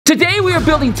Today we are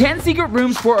building 10 secret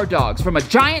rooms for our dogs, from a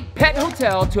giant pet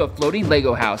hotel to a floating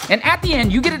Lego house. And at the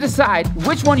end, you get to decide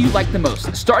which one you like the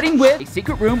most, starting with a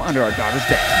secret room under our daughter's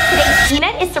bed. Today,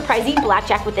 Peanut is surprising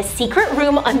Blackjack with a secret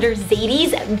room under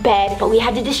Zadie's bed, but we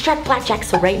had to distract Blackjack,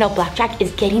 so right now Blackjack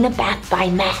is getting a bath by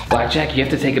Matt. Blackjack, you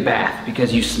have to take a bath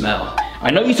because you smell.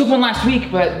 I know you took one last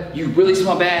week, but you really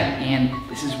smell bad, and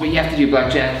this is what you have to do,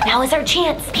 Blackjack. Now is our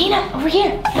chance. Peanut, over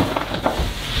here.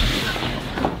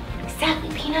 Exactly,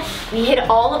 Peanut. We hid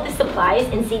all of the supplies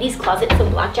in Zadie's closet so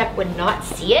Blackjack would not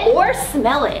see it or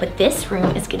smell it. But this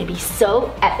room is gonna be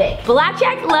so epic.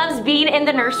 Blackjack loves being in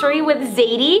the nursery with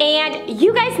Zadie, and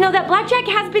you guys know that Blackjack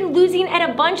has been losing at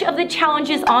a bunch of the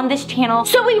challenges on this channel.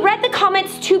 So we read the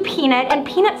comments to Peanut, and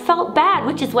Peanut felt bad,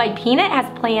 which is why Peanut has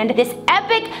planned this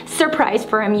epic surprise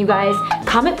for him, you guys.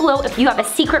 Comment below if you have a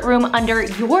secret room under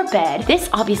your bed. This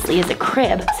obviously is a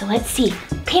crib, so let's see.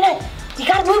 Peanut, you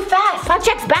gotta move fast.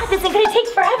 Blackjack's bath isn't gonna take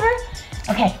forever.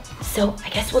 Okay, so I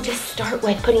guess we'll just start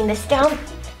with putting this down.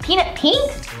 Peanut,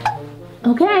 pink?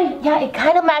 Okay, yeah, it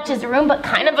kind of matches the room, but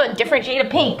kind of a different shade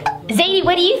of pink. Zadie,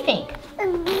 what do you think?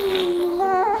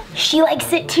 She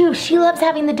likes it too. She loves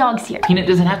having the dogs here. Peanut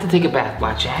doesn't have to take a bath,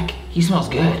 Blackjack. He smells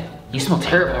good. You smell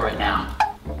terrible right now.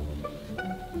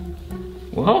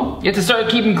 Whoa, you have to start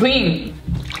keeping clean.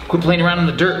 Quit playing around in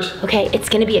the dirt. Okay, it's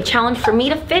gonna be a challenge for me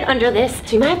to fit under this,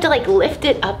 so you might have to like lift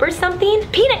it up or something.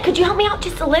 Peanut, could you help me out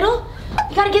just a little?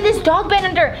 You gotta get this dog bed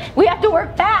under. We have to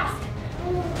work fast.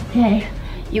 Okay,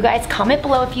 you guys comment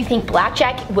below if you think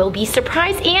Blackjack will be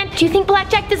surprised, and do you think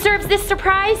Blackjack deserves this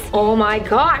surprise? Oh my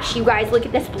gosh, you guys, look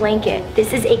at this blanket.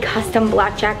 This is a custom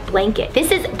Blackjack blanket.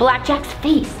 This is Blackjack's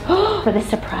face. For the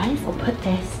surprise, we'll put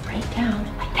this right down.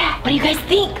 What do you guys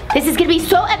think? This is gonna be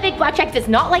so epic. Blackjack does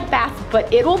not like baths,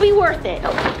 but it will be worth it.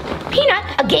 Oh. Peanut,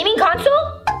 a gaming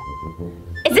console?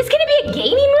 Is this gonna be a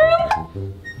gaming room?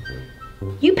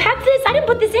 You packed this? I didn't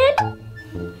put this in.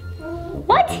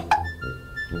 What?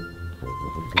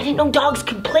 I didn't know dogs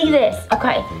could play this.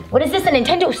 Okay, what is this, a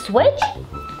Nintendo Switch?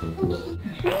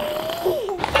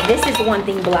 This is one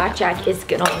thing Blackjack is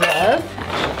gonna love,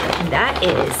 and that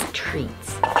is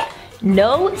treats.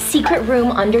 No secret room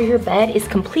under your bed is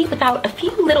complete without a few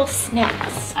little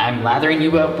snacks. I'm lathering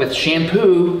you up with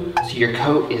shampoo so your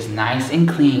coat is nice and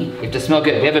clean. You have to smell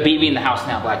good. We have a baby in the house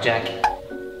now, Blackjack.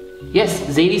 Yes,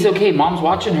 Zadie's okay. Mom's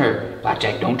watching her.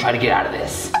 Blackjack, don't try to get out of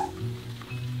this.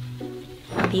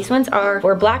 These ones are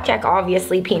for Blackjack,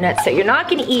 obviously, Peanut, so you're not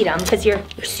gonna eat them because you're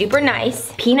super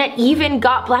nice. Peanut even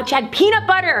got Blackjack peanut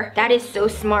butter. That is so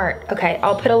smart. Okay,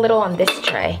 I'll put a little on this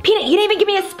tray. Peanut, you didn't even give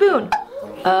me a spoon.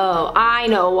 Oh, I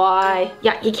know why.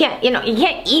 Yeah, you can't eat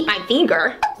my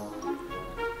finger.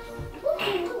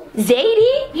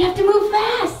 Zadie, you have to move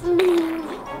fast.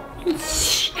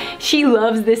 She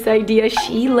loves this idea.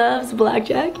 She loves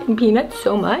Blackjack and Peanut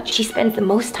so much. She spends the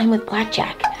most time with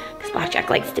Blackjack because Blackjack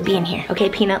likes to be in here. Okay,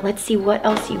 Peanut, let's see what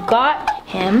else you got.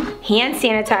 Him, hand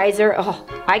sanitizer. Oh,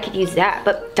 I could use that.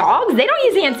 But dogs, they don't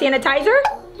use hand sanitizer.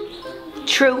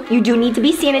 True, you do need to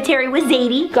be sanitary with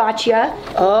Zadie. Gotcha.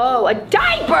 Oh, a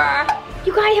diaper!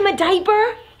 You got him a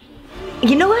diaper?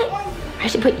 You know what? I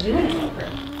should put you in a diaper.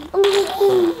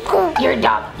 You're a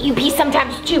dog. You pee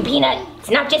sometimes too, Peanut.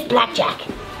 It's not just Blackjack.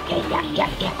 Okay, yeah.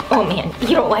 Oh man,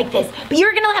 you don't like this. But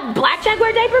you're gonna have Blackjack wear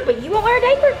a diaper, but you won't wear a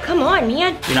diaper? Come on,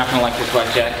 man. You're not gonna like this,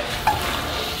 Blackjack.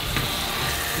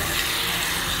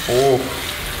 Oh.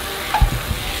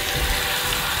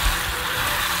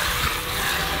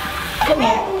 Come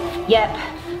here. Yep,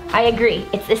 I agree.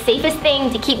 It's the safest thing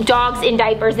to keep dogs in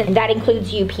diapers, and that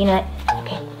includes you, Peanut.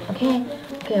 Okay.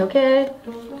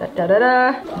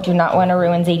 Do not want to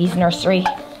ruin Zadie's nursery.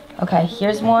 Okay,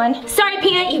 here's one. Sorry,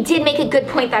 Peanut, you did make a good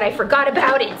point that I forgot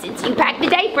about it since you packed the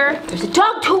diaper. There's a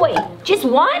dog toy. Just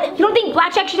one? You don't think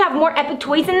Blackjack should have more epic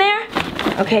toys in there?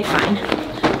 Okay, fine.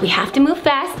 We have to move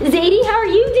fast. Zadie, how are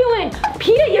you doing?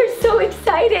 Peanut, you're so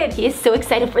excited. He is so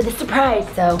excited for the surprise.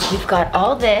 So we've got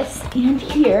all this and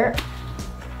here.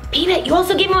 Peanut, you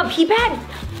also gave him a pee pad?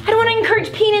 I don't want to encourage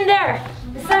peeing in there.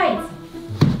 Besides,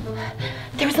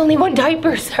 there was only one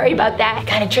diaper. Sorry about that. I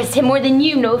kind of trust him more than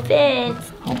you, no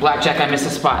offense. Oh, Blackjack, I missed a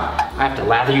spot. I have to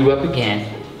lather you up again.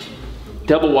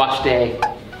 Double wash day.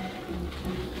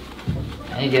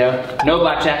 There you go. No,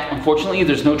 Blackjack, unfortunately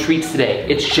there's no treats today.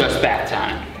 It's just bath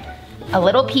time. A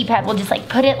little pee pad, we'll just like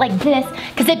put it like this.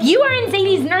 Because if you are in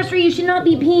Zadie's nursery, you should not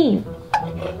be peeing.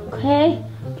 Okay?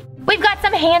 We've got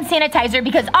some hand sanitizer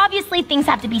because obviously things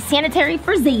have to be sanitary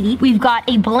for Zadie. We've got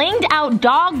a blinged out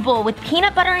dog bowl with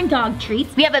peanut butter and dog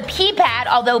treats. We have a pee pad,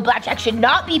 although Blackjack should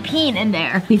not be peeing in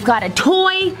there. We've got a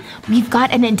toy. We've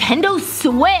got a Nintendo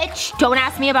Switch. Don't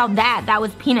ask me about that. That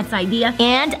was Peanut's idea.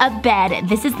 And a bed.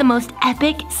 This is the most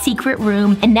epic secret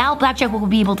room. And now Blackjack will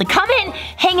be able to come in,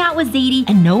 hang out with Zadie,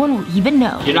 and no one will even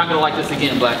know. You're not gonna like this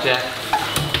again, Blackjack.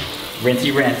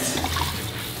 Rinsey rinse.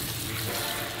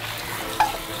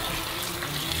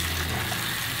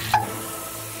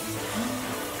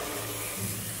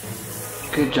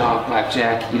 Good job,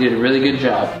 Blackjack. You did a really good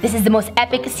job. This is the most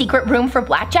epic secret room for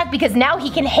Blackjack because now he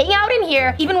can hang out in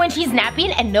here even when she's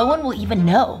napping and no one will even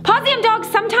know. Pawsium dogs,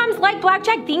 sometimes like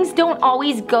Blackjack, things don't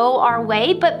always go our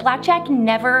way, but Blackjack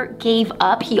never gave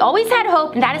up. He always had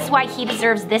hope, and that is why he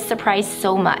deserves this surprise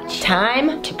so much.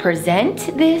 Time to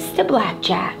present this to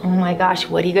Blackjack. Oh my gosh,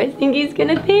 what do you guys think he's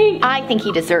gonna think? I think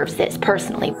he deserves this,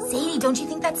 personally. Zadie, don't you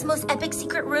think that's the most epic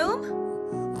secret room?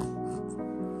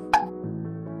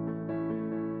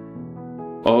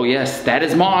 Oh yes, that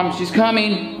is Mom. She's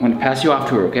coming. I'm gonna pass you off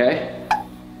to her, okay?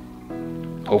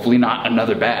 Hopefully not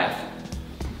another bath.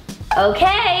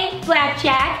 Okay,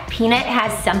 Blackjack. Peanut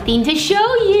has something to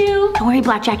show you. Don't worry,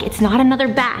 Blackjack, it's not another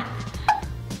bath.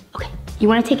 Okay, you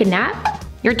wanna take a nap?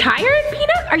 You're tired,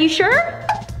 Peanut? Are you sure?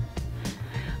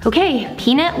 Okay,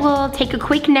 Peanut will take a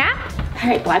quick nap. All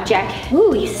right, Blackjack.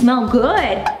 Ooh, you smell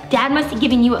good. Dad must have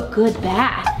given you a good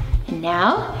bath. And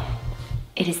now,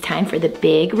 it is time for the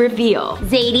big reveal.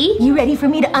 Zadie, you ready for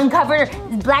me to uncover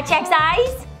Blackjack's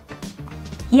eyes?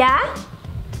 Yeah?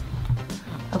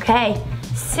 Okay.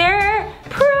 Surprise!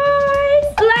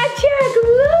 Blackjack,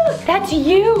 look! That's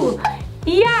you!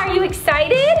 Yeah, are you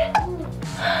excited?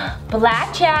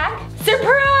 Blackjack,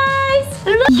 surprise!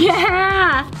 Look.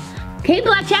 Yeah! Okay,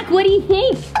 Blackjack, what do you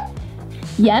think?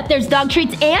 Yep, there's dog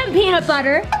treats and peanut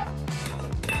butter.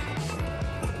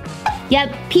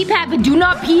 Yep, pee pad, but do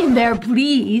not pee in there,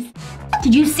 please.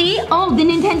 Did you see? Oh, the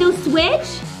Nintendo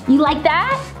Switch? You like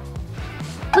that?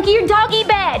 Look at your doggy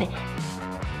bed.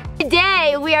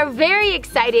 Today, we are very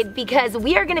excited because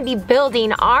we are gonna be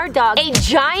building our dog a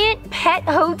giant pet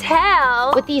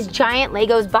hotel with these giant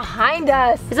Legos behind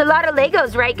us. There's a lot of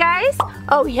Legos, right guys?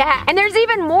 Oh yeah, and there's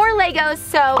even more Legos,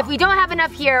 so if we don't have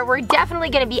enough here, we're definitely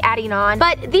gonna be adding on.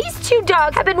 But these two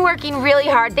dogs have been working really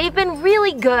hard. They've been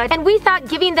really good, and we thought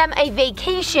giving them a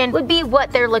vacation would be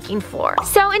what they're looking for.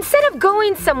 So instead of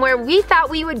going somewhere, we thought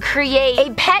we would create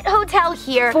a pet hotel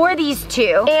here for these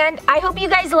two, and I hope you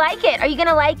guys like it. Are you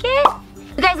gonna like it?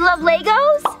 You guys love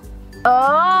Legos?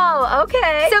 Oh,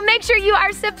 okay. So make sure you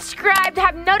are subscribed,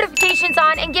 have notifications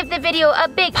on, and give the video a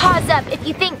big paws up if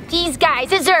you think these guys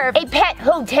deserve a pet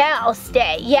hotel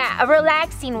stay. Yeah, a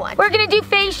relaxing one. We're gonna do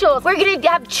facials. We're gonna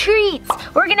have treats.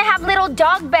 We're gonna have little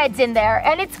dog beds in there,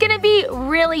 and it's gonna be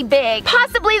really big.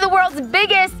 Possibly the world's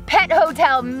biggest pet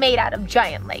hotel made out of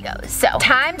giant Legos. So,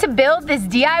 time to build this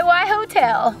DIY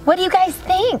hotel. What do you guys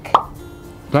think?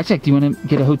 Blackjack, do you want to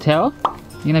get a hotel?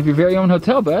 You can have your very own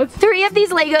hotel, buds. 3 of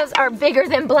these Legos are bigger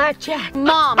than Blackjack.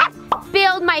 Mom,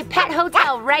 build my pet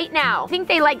hotel right now. I think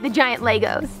they like the giant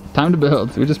Legos. Time to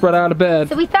build. We just brought out of bed.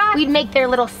 So we thought we'd make their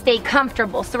little stay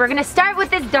comfortable. So we're gonna start with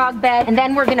this dog bed, and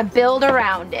then we're gonna build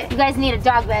around it. You guys need a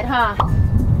dog bed, huh?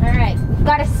 All right, we've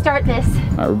gotta start this.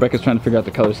 All right, Rebecca's trying to figure out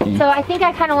the color scheme. So I think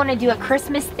I kind of want to do a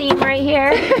Christmas theme right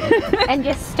here. And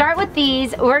just start with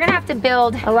these. We're gonna have to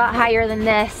build a lot higher than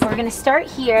this. We're gonna start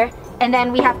here, and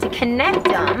then we have to connect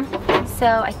them. So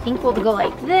I think we'll go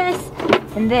like this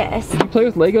and this. Did you play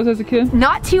with Legos as a kid?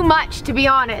 Not too much, to be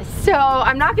honest. So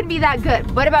I'm not gonna be that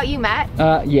good. What about you, Matt?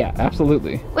 Yeah,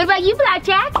 absolutely. What about you,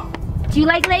 Blackjack? Do you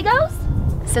like Legos?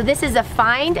 So this is a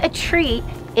find a treat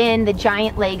in the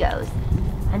giant Legos.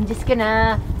 I'm just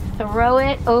gonna throw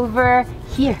it over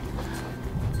here.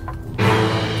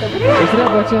 It's over there. Pick it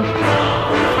up, Blackjack.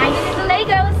 Find it in the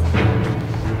Legos.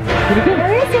 Pretty good.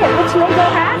 Where is it? Which Lego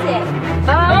has it?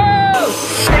 Oh!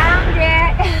 Found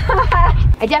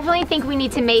it! I definitely think we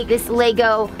need to make this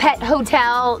Lego pet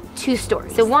hotel 2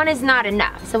 stories. So 1 is not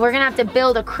enough. So we're gonna have to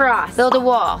build across, build a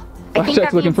wall.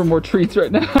 Blackjack's looking for more treats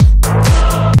right now.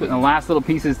 Putting the last little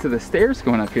pieces to the stairs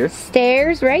going up here.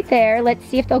 Stairs right there. Let's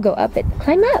see if they'll go up it.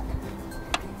 Climb up.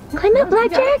 Climb up,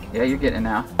 Blackjack. Yeah, you're getting it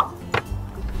now.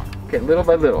 Okay, little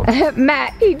by little.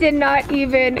 Matt, he did not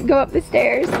even go up the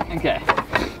stairs. Okay.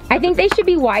 I think they should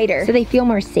be wider so they feel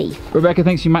more safe. Rebecca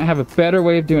thinks you might have a better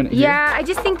way of doing it here. Yeah, I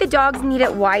just think the dogs need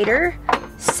it wider.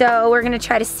 So we're gonna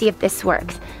try to see if this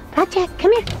works. Blackjack,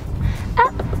 come here.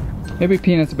 Up. Maybe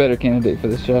Peanut's a better candidate for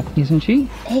this job. Isn't she?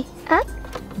 Hey, up.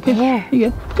 There. You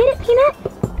good. Get it, Peanut?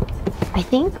 I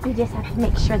think we just have to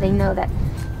make sure they know that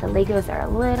the Legos are a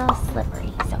little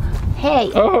slippery. So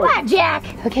Hey, Blackjack.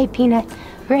 Okay, Peanut,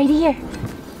 right here.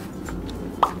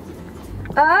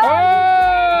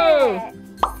 Oh!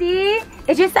 See?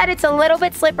 It's just that it's a little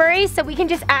bit slippery, so we can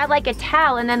just add like a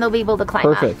towel and then they'll be able to climb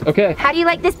up. Perfect, okay. How do you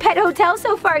like this pet hotel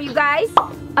so far, you guys?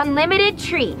 Unlimited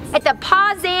treats at the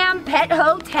Pawsam Pet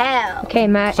Hotel. Okay,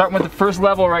 Matt. Starting with the first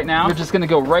level right now. We're just gonna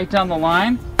go right down the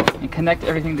line and connect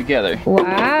everything together.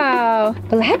 Wow.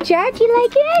 Blackjack, you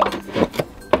like it?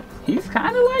 He's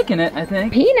kind of liking it, I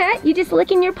think. Peanut, you just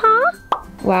licking your paw?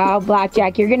 Wow,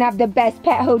 Blackjack, you're gonna have the best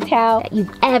pet hotel that you've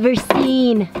ever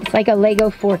seen. It's like a Lego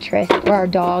fortress for our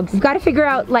dogs. We've got to figure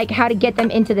out like how to get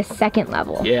them into the second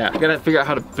level. Yeah, gotta figure out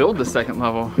how to build the second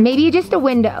level. Maybe just a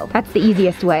window. That's the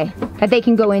easiest way that they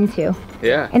can go into.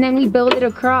 Yeah. And then we build it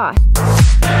across.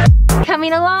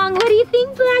 Coming along, what do you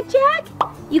think, Blackjack?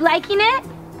 You liking it?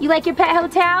 You like your pet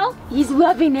hotel? He's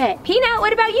loving it. Peanut,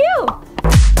 what about you?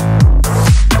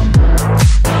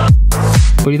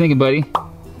 What are you thinking, buddy?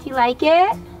 Do you like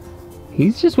it?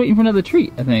 He's just waiting for another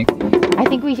treat, I think. I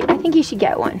think you should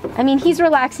get one. I mean, he's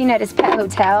relaxing at his pet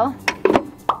hotel.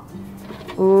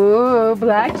 Ooh,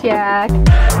 Blackjack.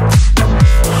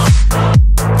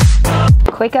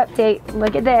 Quick update,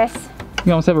 look at this.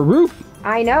 You almost have a roof.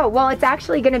 I know, well, it's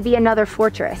actually gonna be another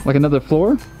fortress. Like another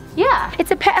floor? Yeah,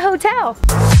 it's a pet hotel.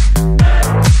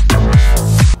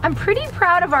 I'm pretty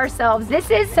proud of ourselves. This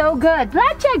is so good.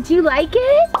 Blackjack, do you like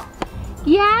it?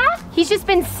 Yeah? He's just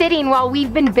been sitting while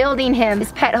we've been building him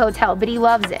his pet hotel, but he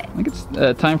loves it. I think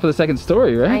it's time for the second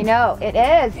story, right? I know, it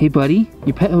is. Hey, buddy,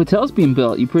 your pet hotel's being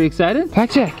built. You pretty excited?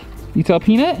 Blackjack, you tell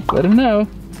Peanut? Let him know.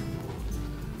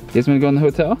 You guys wanna go in the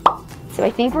hotel? So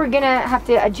I think we're gonna have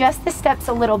to adjust the steps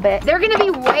a little bit. They're gonna be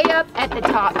way up at the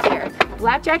top here.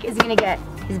 Blackjack is gonna get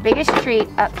his biggest treat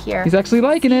up here. He's actually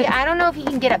liking it. I don't know if he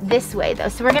can get up this way though,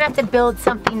 so we're gonna have to build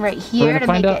something right here to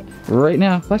make it right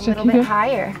now. a Blackjack, little bit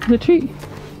higher. The treat.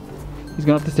 He's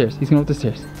going up the stairs. He's going up the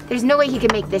stairs. There's no way he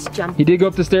can make this jump. He did go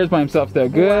up the stairs by himself though.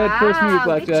 Good first move,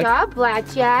 Blackjack. Good job,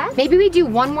 Blackjack. Maybe we do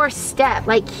one more step,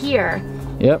 like here.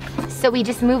 Yep. So we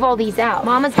just move all these out.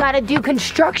 Mama's gotta do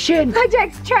construction.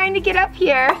 Blackjack's trying to get up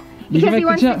here because he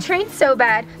wants to train so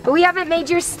bad. But we haven't made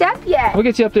your step yet. We'll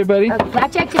get you up there, buddy.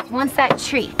 Blackjack just wants that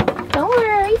treat. Don't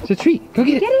worry. It's a treat. Go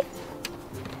get it. Get it.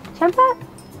 Jump up.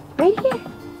 Right here.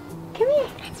 Come here.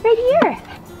 It's right here.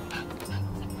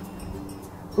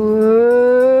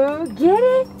 Ooh, get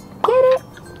it. Get it.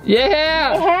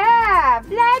 Yeah. Yeah.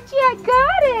 Blackjack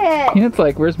got it. Peanut's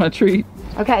like, where's my treat?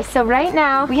 Okay, so right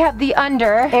now we have the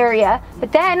under area,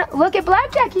 but then look at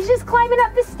Blackjack, he's just climbing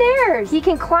up the stairs. He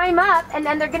can climb up and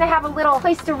then they're gonna have a little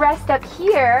place to rest up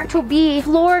here, which will be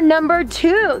floor number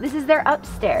 2. This is their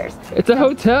upstairs. It's a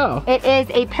hotel. It is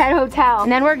a pet hotel.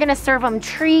 And then we're gonna serve them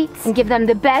treats and give them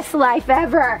the best life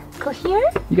ever. Go here.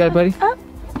 You got it, buddy. Up.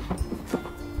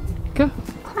 Go.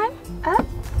 Climb up.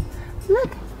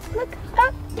 Look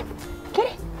up.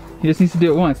 Get it. He just needs to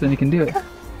do it once, then he can do it.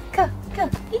 Go.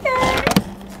 You got it.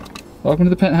 Welcome to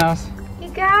the penthouse. You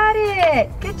got it.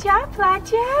 Good job,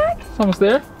 Blackjack. It's almost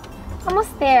there.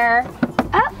 Almost there.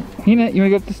 Up. Peanut, you wanna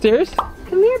go up the stairs?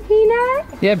 Come here, Peanut.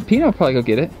 Yeah, Peanut will probably go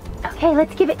get it. Okay,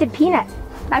 let's give it to Peanut.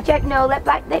 Blackjack, no, let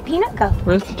Peanut go.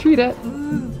 Where's the treat at?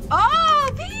 Oh,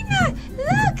 Peanut!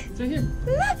 Look! It's right here.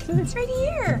 Look! It's right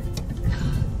here.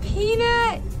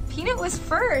 Peanut was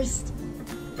first.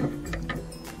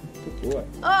 Good boy.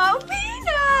 Oh, Peanut!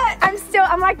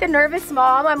 I'm like the nervous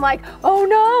mom. I'm like, oh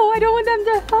no, I don't want them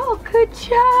to. Oh, good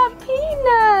job,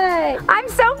 Peanut. I'm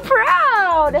so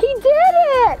proud. He did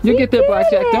it. You'll get there,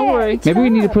 Blackjack. Don't worry. Good Maybe we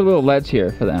need to job. put a little ledge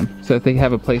here for them so that they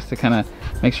have a place to kind of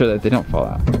make sure that they don't fall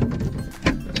out.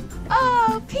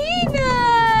 Oh,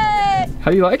 Peanut!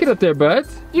 How do you like it up there,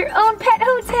 buds? Your own pet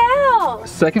hotel.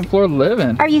 Second floor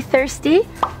living. Are you thirsty?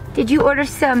 Did you order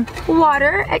some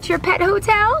water at your pet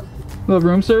hotel? Little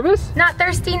room service. Not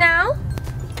thirsty now?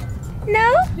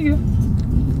 No? Here you go.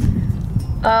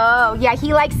 Oh, yeah,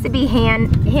 he likes to be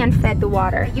hand-fed the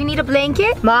water. You need a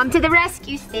blanket? Mom to the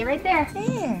rescue. Stay right there.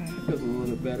 There. Feels a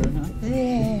little bit better, huh?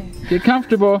 There. Get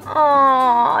comfortable.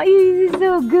 Aw, he's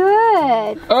so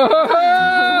good.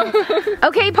 Oh!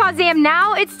 Okay, Pawsam,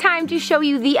 now it's time to show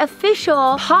you the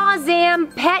official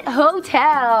Pawsam Pet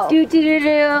Hotel.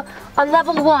 On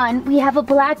level 1, we have a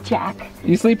Blackjack.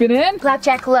 You sleeping in?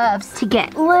 Blackjack loves to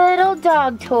get little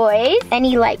dog toys, and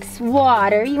he likes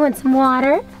water. You want some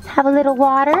water? Have a little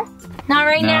water? Not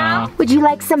right now? Would you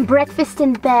like some breakfast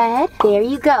in bed? There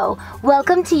you go.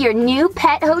 Welcome to your new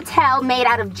pet hotel made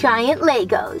out of giant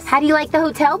Legos. How do you like the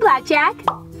hotel, Blackjack?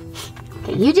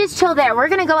 Okay, you just chill there. We're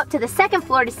gonna go up to the second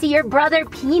floor to see your brother,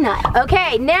 Peanut.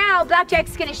 Okay, now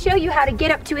Blackjack's gonna show you how to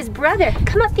get up to his brother.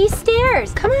 Come up these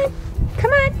stairs. Come on.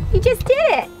 You just did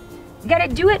it. You gotta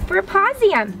do it for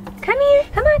Pawsium. Come here,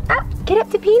 come on, up. Get up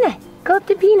to Peanut. Go up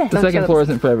to Peanut. The second floor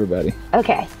isn't for everybody.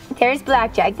 Okay, there's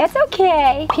Blackjack. That's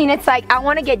okay. Peanut's like, I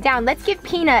want to get down. Let's give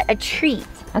Peanut a treat.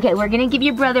 Okay, we're gonna give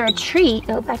your brother a treat.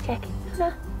 Go, Blackjack.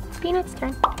 No, Peanut's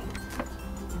turn.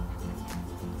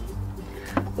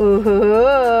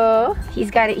 Ooh,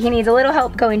 he's got it. He needs a little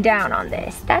help going down on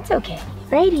this. That's okay.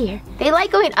 Right here. They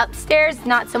like going upstairs,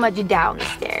 not so much down the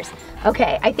stairs.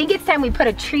 Okay, I think it's time we put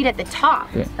a treat at the top.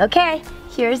 Okay,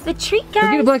 here's the treat, guys.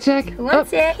 Go get it, Blackjack. Who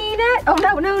wants it? Peanut? Oh,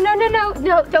 no, no, no, no, no.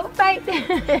 No, don't fight.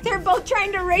 They're both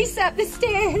trying to race up the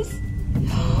stairs.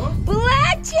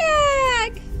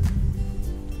 Blackjack!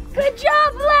 Good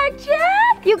job,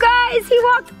 Blackjack! You guys, he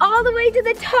walked all the way to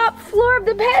the top floor of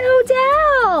the pet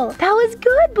hotel. That was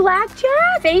good,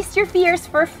 Blackjack. Face your fears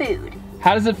for food.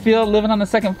 How does it feel living on the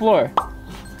second floor?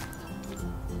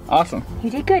 Awesome. You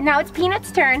did good. Now it's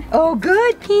Peanut's turn. Oh,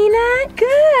 good, Peanut.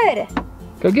 Good.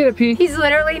 Go get it, P. He's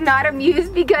literally not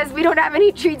amused because we don't have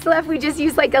any treats left. We just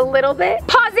used like a little bit.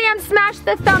 Pawsium, smash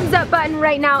the thumbs up button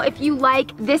right now if you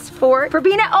like this fort for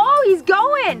Peanut. Oh, he's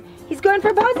going. He's going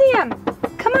for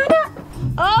Pawsium. Come on up.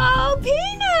 Oh,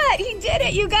 Peanut! He did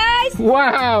it, you guys!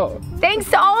 Wow! Thanks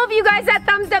to all of you guys that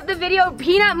thumbs up the video.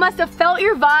 Peanut must have felt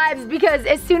your vibes because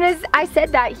as soon as I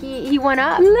said that, he went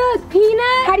up. Look,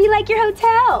 Peanut, how do you like your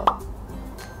hotel?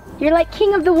 You're like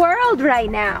king of the world right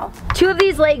now. 2 of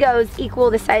these Legos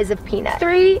equal the size of Peanut.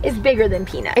 3 is bigger than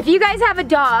Peanut. If you guys have a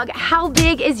dog, how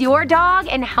big is your dog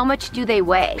and how much do they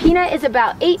weigh? Peanut is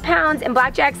about 8 pounds and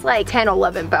Blackjack's like 10,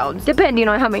 11 pounds, depending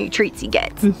on how many treats he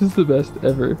gets. This is the best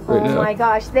ever right now. Oh my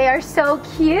gosh, they are so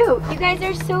cute. You guys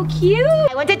are so cute.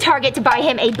 I went to Target to buy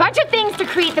him a bunch of things to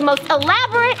create the most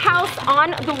elaborate house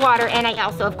on the water, and I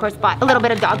also, of course, bought a little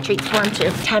bit of dog treats for him too.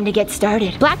 It's time to get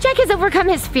started. Blackjack has overcome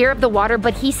his fear of the water,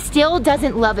 but he still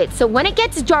doesn't love it. So when it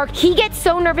gets dark, he gets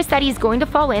so nervous that he's going to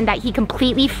fall in that he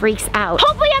completely freaks out.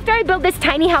 Hopefully after I build this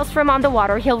tiny house for him on the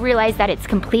water, he'll realize that it's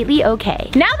completely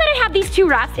okay. Now that I have these 2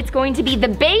 rafts, it's going to be the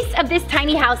base of this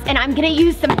tiny house, and I'm gonna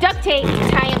use some duct tape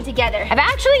to tie them together. I've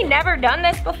actually never done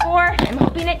this before. I'm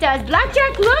hoping it does.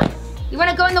 Blackjack, look! You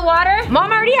wanna go in the water?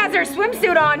 Mom already has her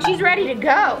swimsuit on. She's ready to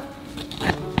go.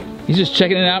 He's just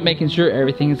checking it out, making sure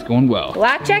everything is going well.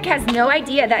 Blackjack has no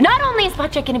idea that not only is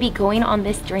Blackjack gonna be going on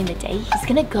this during the day, he's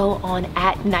gonna go on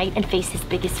at night and face his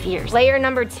biggest fears. Layer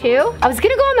number 2. I was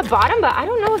gonna go on the bottom, but I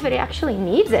don't know if it actually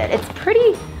needs it. It's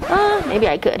pretty, maybe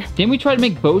I could. Didn't we try to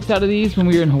make boats out of these when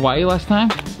we were in Hawaii last time?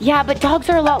 Yeah, but dogs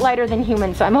are a lot lighter than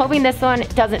humans, so I'm hoping this one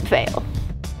doesn't fail.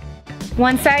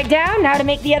 One side down, now to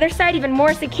make the other side even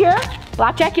more secure.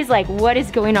 Blackjack is like, what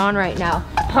is going on right now?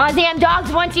 Pawsium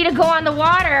Dogs wants you to go on the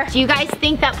water. Do you guys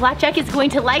think that Blackjack is going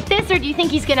to like this, or do you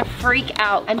think he's gonna freak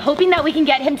out? I'm hoping that we can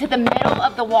get him to the middle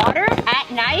of the water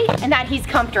at night and that he's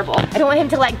comfortable. I don't want him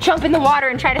to like jump in the water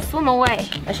and try to swim away.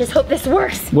 Let's just hope this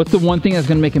works. What's the one thing that's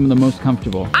gonna make him the most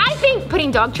comfortable? I think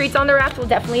putting dog treats on the raft will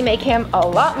definitely make him a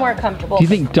lot more comfortable. Do you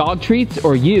think dog treats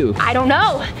or you? I don't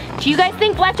know. Do you guys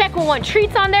think Blackjack will want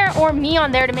treats on there or me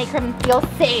on there to make him feel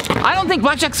safe? I don't think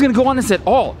Blackjack's gonna go on this at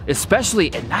all,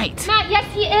 especially at night. Matt, yes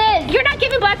he is. You're not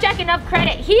giving Blackjack enough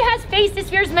credit. He has faced his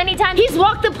fears many times. He's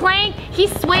walked the plank, he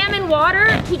swam in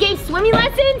water, he gave swimming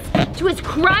lessons to his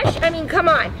crush. I mean, come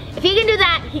on. If he can do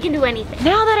that, he can do anything.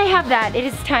 Now that I have that, it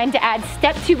is time to add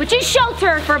step 2, which is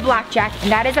shelter for Blackjack,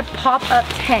 and that is a pop-up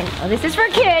tent. Now, this is for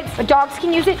kids, but dogs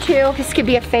can use it too. This could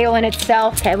be a fail in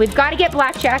itself. Okay, we've got to get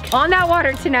Blackjack on that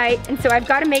water tonight, and so I've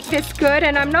got to make this good,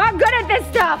 and I'm not good at this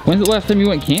stuff. When's the last time you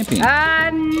went camping?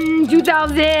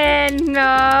 2000,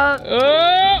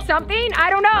 something? I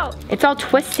don't know. It's all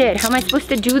twisted. How am I supposed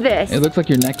to do this? It looks like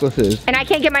your necklaces. And I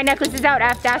can't get my necklaces out. I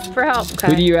have to ask for help. Okay.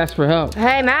 Who do you ask for help?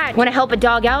 Hey, Matt. Want to help a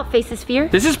dog out face his fear?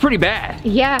 This is pretty bad.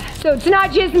 Yeah, so it's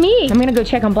not just me. I'm gonna go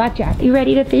check on Blackjack. You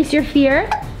ready to face your fear?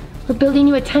 We're building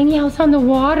you a tiny house on the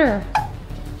water.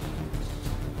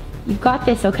 You've got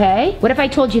this, okay? What if I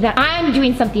told you that I'm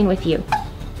doing something with you?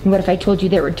 And what if I told you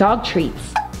there were dog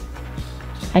treats?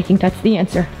 I think that's the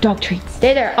answer. Dog treats.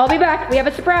 Stay there. I'll be back. We have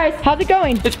a surprise. How's it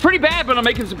going? It's pretty bad, but I'm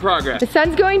making some progress. The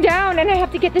sun's going down and I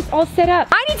have to get this all set up.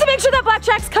 I need to make sure that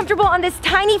Blackjack's comfortable on this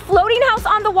tiny floating house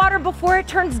on the water before it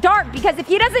turns dark, because if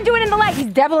he doesn't do it in the light,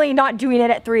 he's definitely not doing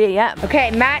it at 3 a.m.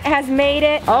 Okay, Matt has made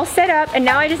it all set up, and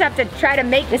now I just have to try to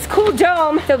make this cool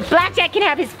dome so Blackjack can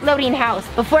have his floating house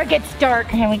before it gets dark.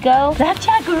 Here we go.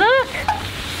 Blackjack, look.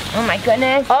 Oh my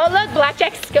goodness. Oh look,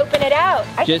 Blackjack's scoping it out.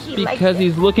 Just because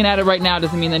he's looking at it right now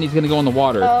doesn't mean that he's gonna go in the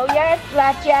water. Oh yes,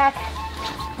 Blackjack.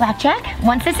 Blackjack,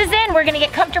 once this is in, we're gonna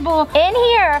get comfortable in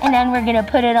here, and then we're gonna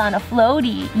put it on a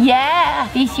floaty. Yeah,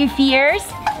 face your fears.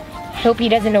 Hope he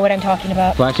doesn't know what I'm talking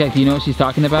about. Blackjack, do you know what she's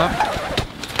talking about?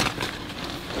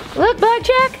 Look,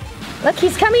 Blackjack. Look,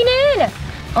 he's coming in.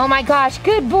 Oh my gosh,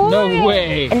 good boy. No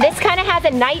way. And this kind of has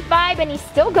a night vibe and he's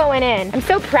still going in. I'm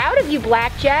so proud of you,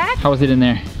 Blackjack. How was it in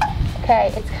there?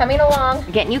 Okay, it's coming along.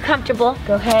 We're getting you comfortable.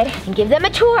 Go ahead and give them a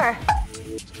tour.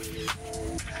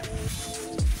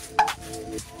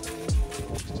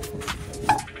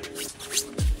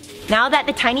 Now that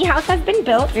the tiny house has been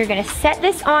built, we're gonna set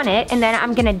this on it and then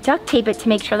I'm gonna duct tape it to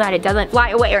make sure that it doesn't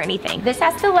fly away or anything. This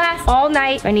has to last all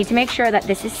night, so I need to make sure that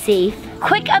this is safe.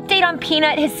 Quick update on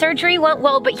Peanut. His surgery went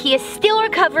well, but he is still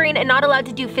recovering and not allowed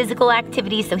to do physical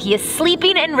activities, so he is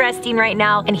sleeping and resting right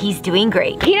now, and he's doing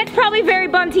great. Peanut's probably very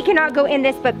bummed he cannot go in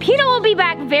this, but Peanut will be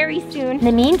back very soon. In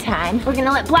the meantime, we're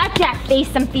gonna let Blackjack face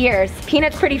some fears.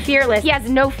 Peanut's pretty fearless. He has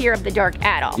no fear of the dark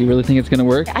at all. You really think it's gonna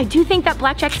work? I do think that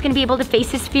Blackjack's gonna be able to face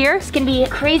his fear. It's gonna be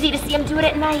crazy to see him do it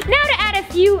at night. Now to add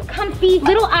a few comfy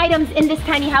little items in this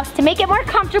tiny house to make it more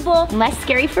comfortable and less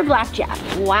scary for Blackjack.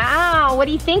 Wow, what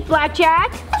do you think, Blackjack?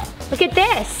 Look at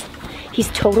this. He's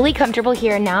totally comfortable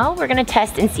here. Now we're gonna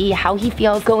test and see how he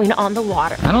feels going on the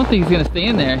water. I don't think he's gonna stay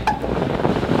in there.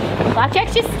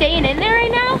 Blackjack's just staying in there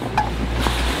right now?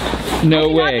 No I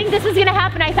did not way. think this was gonna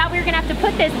happen. I thought we were gonna have to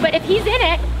put this, but if he's in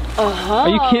it, Are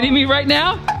you kidding me right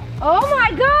now? Oh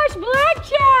my gosh,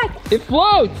 Blackjack! It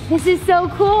floats. This is so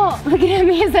cool. Look at him,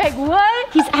 he's like,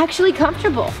 what? He's actually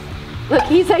comfortable. Look,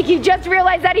 he's like, you just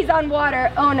realized that he's on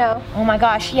water. Oh no. Oh my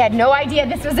gosh, he had no idea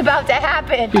this was about to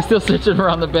happen. He's still searching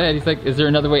around the bed. He's like, is there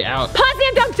another way out?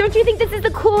 Pawsam Dogs, don't you think this is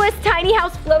the coolest tiny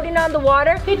house floating on the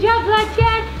water? Good job,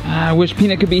 Blackjack. I wish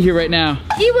Peanut could be here right now.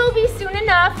 He will be soon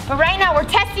enough, but right now we're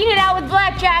testing it out with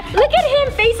Blackjack. Look at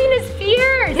him facing his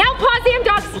fears. Now, Pawsam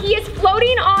Dogs, he is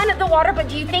floating on the water, but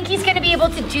do you think he's gonna be able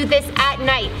to do this at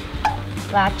night?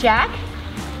 Blackjack?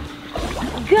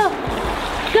 Go.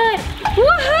 Good.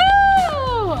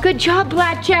 Woohoo! Good job,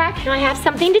 Blackjack. Now I have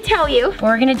something to tell you.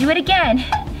 We're gonna do it again,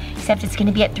 except it's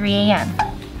gonna be at 3 a.m.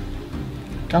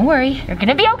 Don't worry, you're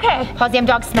gonna be okay. Pawsam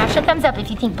Dog, smash a thumbs up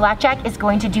if you think Blackjack is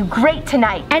going to do great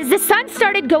tonight. As the sun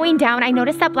started going down, I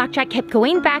noticed that Blackjack kept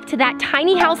going back to that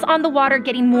tiny house on the water,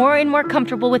 getting more and more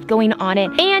comfortable with going on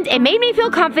it. And it made me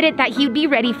feel confident that he would be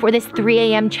ready for this 3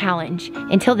 a.m. challenge,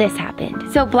 until this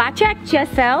happened. So Blackjack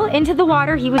just fell into the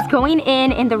water. He was going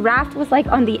in and the raft was like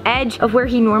on the edge of where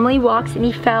he normally walks and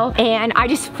he fell. And I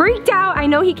just freaked out. I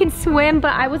know he can swim,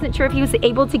 but I wasn't sure if he was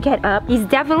able to get up. He's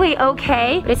definitely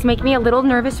okay, but it's making me a little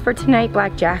nervous for tonight,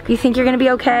 Blackjack. You think you're gonna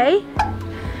be okay?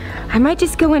 I might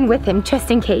just go in with him just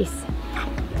in case.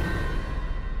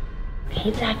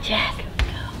 Okay, Blackjack.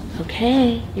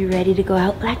 Okay, you ready to go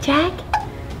out, Blackjack?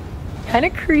 Kind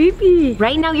of creepy.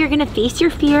 Right now you're gonna face your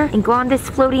fear and go on this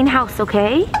floating house,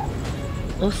 okay?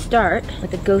 We'll start with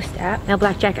the ghost app. Now,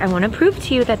 Blackjack, I want to prove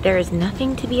to you that there is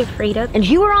nothing to be afraid of. And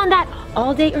you were on that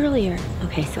all day earlier.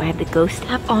 Okay, so I have the ghost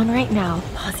app on right now.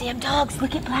 Pawsam Dogs,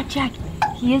 look at Blackjack.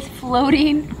 He is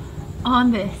floating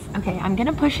on this. Okay, I'm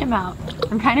gonna push him out.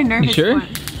 I'm kind of nervous. You sure? for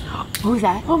him. What was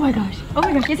that? Oh my gosh. Oh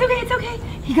my gosh. It's okay, it's okay.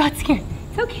 He got scared.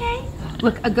 It's okay.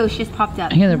 Look, a ghost just popped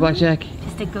up. Hang in there, Blackjack.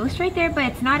 Just a ghost right there, but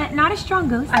it's not a strong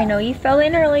ghost. I know you fell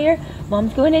in earlier.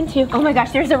 Mom's going in too. Oh my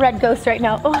gosh, there's a red ghost right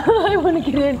now. Oh, I want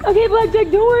to get in. Okay,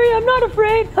 Blackjack, don't worry. I'm not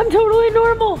afraid. I'm totally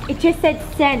normal. It just said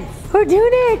sense. We're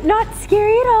doing it. Not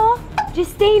scary at all.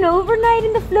 Just staying overnight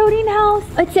in the floating house.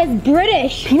 It says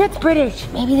British. Peanut's British.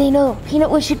 Maybe they know.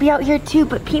 Peanut should be out here too,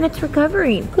 but Peanut's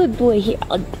recovering. Good boy. Here,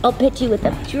 I'll pet you with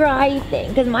a dry thing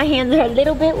because my hands are a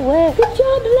little bit wet. Good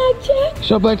job, Blackjack.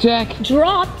 Show Blackjack.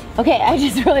 Dropped. Okay, I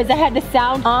just realized I had the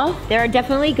sound off. There are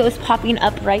definitely ghosts popping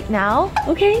up right now.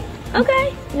 Okay,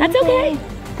 okay. That's okay.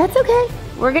 That's okay.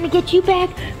 We're gonna get you back.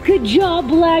 Good job,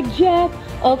 Blackjack.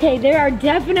 Okay, there are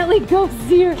definitely ghosts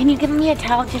here. Can you give me a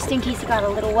towel just in case you got a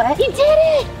little wet? You did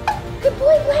it! Good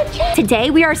boy, Blackjack. Today,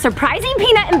 we are surprising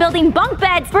Peanut and building bunk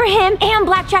beds for him and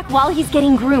Blackjack while he's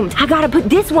getting groomed. I gotta put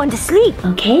this one to sleep.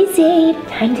 Okay, Zaid,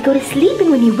 time to go to sleep, and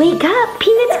when you wake up,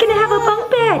 Peanut's gonna have a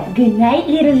bunk bed. Good night,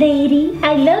 little lady.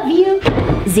 I love you.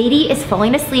 Zadie is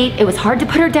falling asleep. It was hard to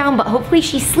put her down, but hopefully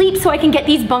she sleeps so I can get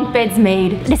these bunk beds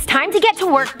made. It's time to get to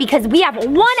work because we have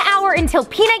 1 hour until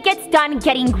Peanut gets done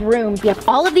getting groomed. We have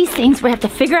all of these things. We have to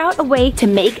figure out a way to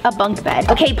make a bunk bed.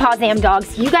 Okay, Pawsam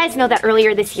Dogs, you guys know that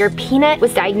earlier this year, Peanut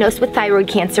was diagnosed with thyroid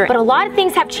cancer, but a lot of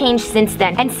things have changed since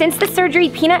then. And since the surgery,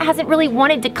 Peanut hasn't really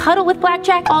wanted to cuddle with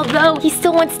Blackjack, although he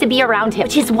still wants to be around him,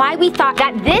 which is why we thought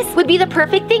that this would be the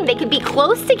perfect thing. They could be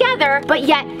close together, but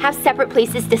yet have separate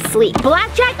places to sleep.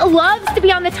 Blackjack loves to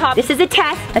be on the top. This is a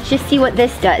test. Let's just see what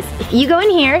this does. If you go in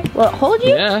here, will it hold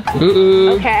you? Yeah.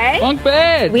 Ooh. Okay. Bunk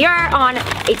bed. We are on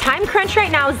a time crunch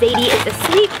right now. Zadie is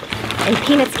asleep and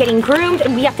Peanut's getting groomed,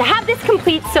 and we have to have this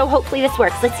complete, so hopefully this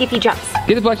works. Let's see if he jumps.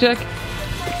 Get it, Blackjack.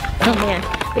 Oh man.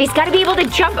 but he's gotta be able to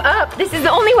jump up. This is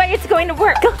the only way it's going to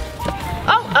work. Go.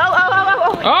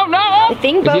 Oh no! The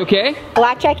thing Is he okay?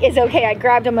 Blackjack is okay. I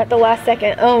grabbed him at the last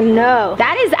second. Oh no.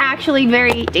 That is actually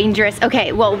very dangerous.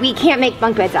 Okay, well, we can't make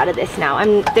bunk beds out of this now.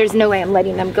 There's no way I'm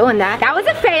letting them go in that. That was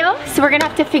a fail, so we're gonna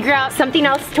have to figure out something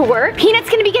else to work. Peanut's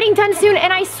gonna be getting done soon,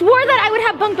 and I swore that I would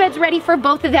have bunk beds ready for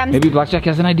both of them. Maybe Blackjack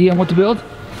has an idea on what to build?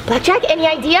 Blackjack, any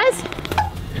ideas?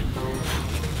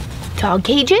 Dog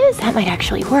cages? That might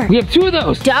actually work. We have 2 of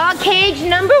those. Dog cage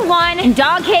number 1 and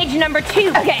dog cage number 2.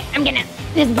 Okay, I'm gonna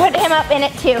just put him up in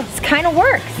it too. This kind of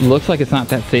works. Looks like it's not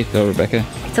that safe though, Rebecca.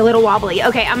 It's a little wobbly.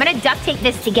 Okay, I'm gonna duct tape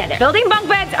this together. Building bunk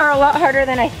beds are a lot harder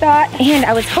than I thought, and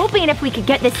I was hoping if we could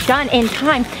get this done in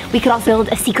time, we could also build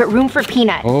a secret room for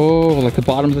Peanut. Oh, like the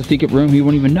bottom's a secret room, he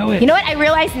won't even know it. You know what, I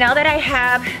realize now that I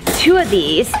have 2 of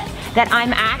these, that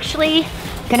I'm actually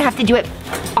gonna have to do it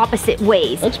opposite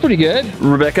ways. That's pretty good.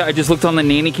 Rebecca, I just looked on the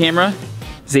nanny camera.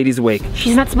 Zadie's awake.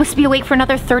 She's not supposed to be awake for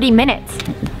another 30 minutes.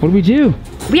 What do we do?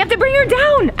 We have to bring her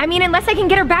down. I mean, unless I can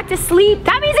get her back to sleep.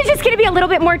 That means it's just gonna be a little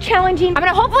bit more challenging. I'm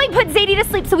gonna hopefully put Zadie to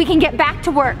sleep so we can get back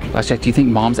to work. Blackjack, do you think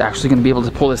Mom's actually gonna be able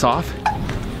to pull this off?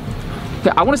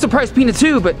 Yeah, I wanna surprise Peanut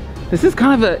too, but this is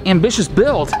kind of an ambitious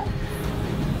build.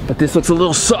 But this looks a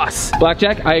little sus.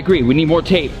 Blackjack, I agree, we need more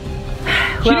tape.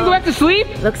 She didn't go back to sleep?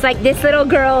 Looks like this little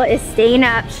girl is staying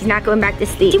up. She's not going back to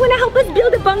sleep. Do you wanna help us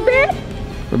build a bunk bed?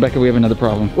 Rebecca, we have another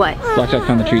problem. What? Blackjack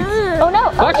found the treats. Oh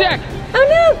no. Blackjack! Oh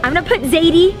no. I'm gonna put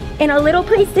Zadie in a little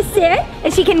place to sit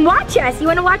and she can watch us. You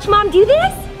wanna watch Mom do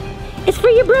this? It's for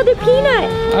your brother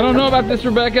Peanut. I don't know about this,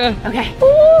 Rebecca. Okay.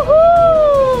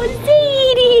 Woohoo!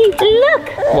 Zadie!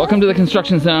 Look! Welcome to the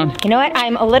construction zone. You know what?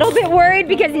 I'm a little bit worried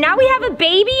because now we have a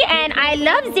baby and I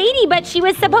love Zadie, but she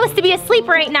was supposed to be asleep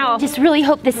right now. Just really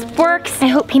hope this works. I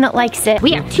hope Peanut likes it.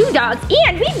 We have 2 dogs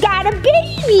and we've got a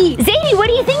baby. Zadie, what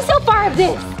do you think so far of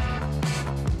this?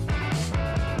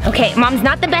 Okay, Mom's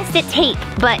not the best at tape,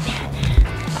 but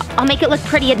I'll make it look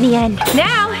pretty in the end.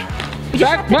 Now,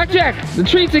 Blackjack, the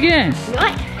treats again. You know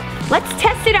what? Let's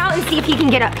test it out and see if he can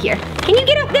get up here. Can you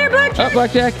get up there, Blackjack? Up,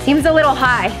 Blackjack. Seems a little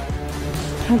high.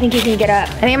 I don't think he can get up.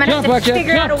 I think I'm gonna have to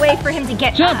figure out a way for him to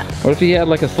get up. What if he had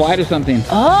like a slide or something?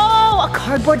 Oh, a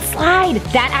cardboard slide.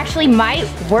 That actually might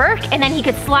work, and then he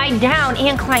could slide down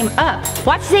and climb up.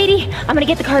 Watch, Zadie. I'm gonna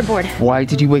get the cardboard. Why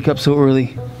did you wake up so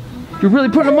early? You're really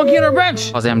putting a monkey on our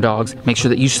bench. Zam dogs, make sure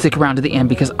that you stick around to the end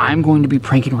because I'm going to be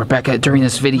pranking Rebecca during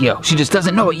this video. She just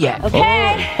doesn't know it yet.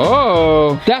 Okay.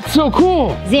 Oh, that's so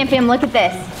cool. Zamfam, look at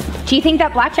this. Do you think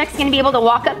that Blackjack's gonna be able to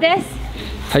walk up this?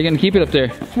 How are you gonna keep it up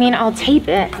there? I mean, I'll tape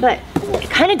it, but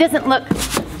it kind of doesn't look.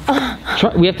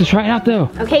 We have to try it out though.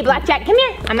 Okay, Blackjack, come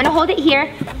here. I'm gonna hold it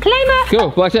here. Climb up. Go,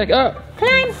 Blackjack, up.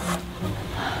 Climb.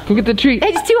 Go get the treat.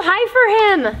 It's too high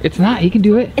for him. It's not, he can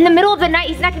do it. In the middle of the night,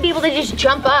 he's not gonna be able to just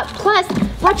jump up. Plus,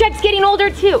 Blackjack's getting older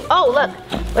too. Oh, look.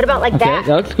 What about like that?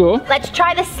 That looks cool. Let's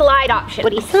try the slide option.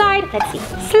 Would he slide? Let's see.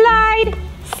 Slide.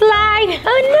 Slide.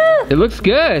 Oh no. It looks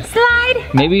good. Slide.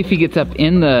 Maybe if he gets up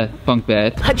in the bunk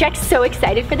bed. Blackjack's so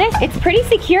excited for this. It's pretty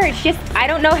secure. It's just, I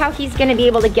don't know how he's gonna be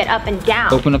able to get up and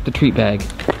down. Open up the treat bag.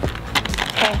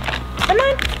 Okay. Come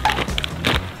on.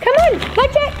 Come on,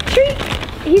 Blackjack, treat.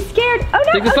 He's scared. Oh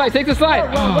no. Take the slide, take the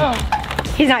slide. Whoa,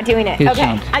 whoa. He's not doing it. He's okay.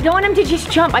 jumped. I don't want him to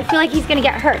just jump. I feel like he's gonna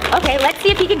get hurt. Okay, let's see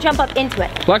if he can jump up into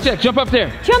it. Blackjack, jump up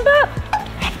there. Jump up.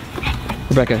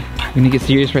 Rebecca, we need to get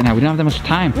serious right now. We don't have that much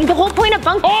time. I mean, the whole point of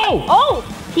bunk. Oh,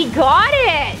 he got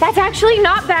it. That's actually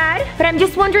not bad. But I'm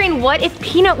just wondering, what if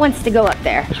Peanut wants to go up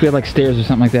there? Wish we had like stairs or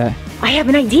something like that. I have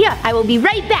an idea. I will be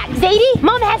right back. Zadie,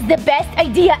 Mom has the best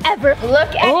idea ever.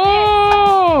 Look at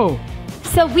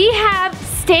this. So we have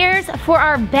stairs for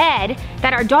our bed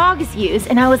that our dogs use,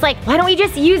 and I was like, why don't we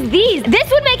just use these?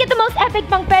 This would make it the most epic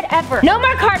bunk bed ever. No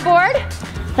more cardboard.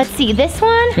 Let's see, this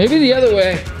one. Maybe the other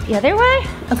way. The other way?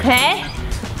 Okay.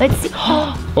 Let's see.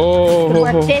 Oh. Could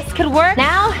work. This could work.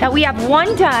 Now that we have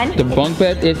one done, The bunk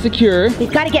bed is secure.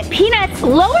 we've got to get Peanut's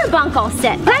lower bunk all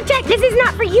set. Blackjack, this is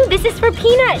not for you. This is for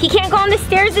Peanut. He can't go on the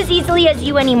stairs as easily as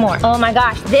you anymore. Oh my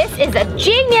gosh, this is a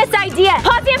genius idea.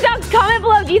 Possum Dogs, comment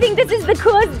below. Do you think this is the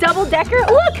coolest double-decker?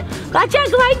 Look,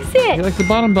 Blackjack likes He it. likes the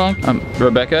bottom bunk.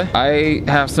 Rebecca, I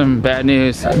have some bad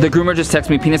news. The groomer just texted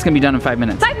me. Peanut's gonna be done in 5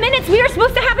 minutes. 5 minutes? We are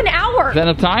supposed to have an hour. Is that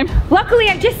enough time? Luckily,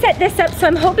 I just set this up, so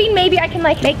I'm hoping maybe I can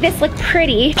like make this look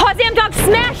pretty. Possum Dog,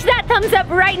 smash that thumbs up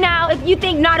right now if you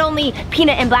think not only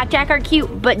Peanut and Blackjack are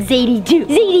cute, but Zadie too.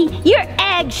 Zadie, you're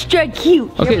extra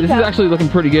cute. Okay, this is actually looking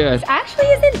pretty good. This actually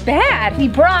isn't bad. We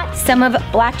brought some of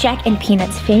Blackjack and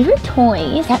Peanut's favorite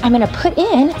toys that I'm gonna put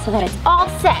in so that it's all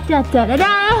set. Da, da, da,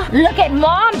 da. Look at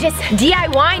Mom just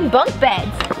DIYing bunk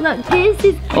beds. Look, this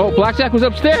is Oh, Blackjack was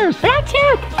upstairs.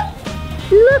 Blackjack.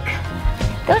 Look.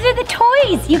 Those are the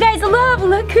toys you guys love.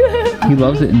 Look. He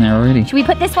loves it in there already. Should we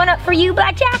put this one up for you,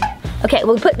 Blackjack? Okay,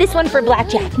 we'll put this one for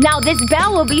Blackjack. Now this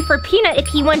bell will be for Peanut if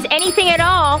he wants anything at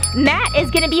all. Matt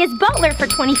is gonna be his butler for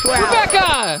 24 hours.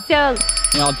 Rebecca! So,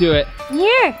 Yeah, I'll do it.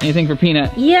 here. Anything for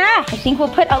Peanut? Yeah, I think we'll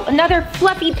put another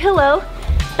fluffy pillow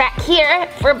back here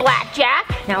for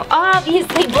Blackjack. Now,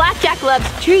 obviously, Blackjack loves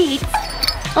treats.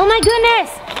 Oh my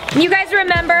goodness. You guys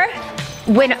remember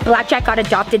when Blackjack got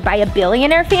adopted by a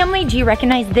billionaire family? Do you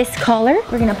recognize this collar?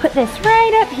 We're gonna put this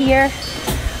right up here,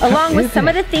 along with some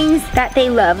of the things that they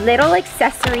love, little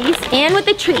accessories, and with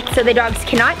the treats, so the dogs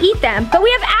cannot eat them, but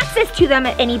we have access to them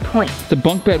at any point. The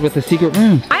bunk bed with the secret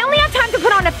room. I only have time to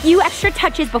put on a few extra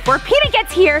touches before Peanut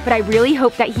gets here, but I really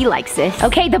hope that he likes this.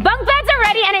 Okay, the bunk beds are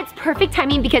ready, and it's perfect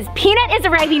timing because Peanut is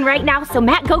arriving right now, so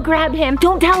Matt, go grab him.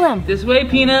 Don't tell him. This way,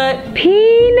 Peanut.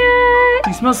 Peanut!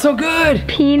 He smells so good.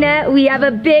 Peanut, we have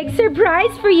a big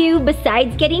surprise for you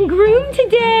besides getting groomed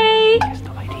today. That's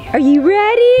no idea. Are you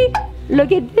ready?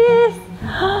 Look at this.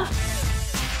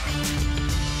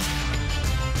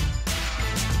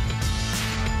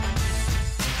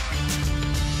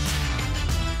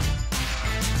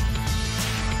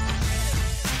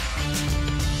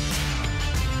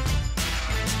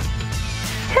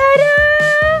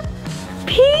 Ta-da!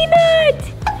 Peanut!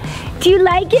 Do you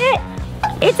like it?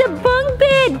 It's a bunk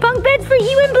bed. Bunk beds for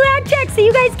you and Blackjack so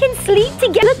you guys can sleep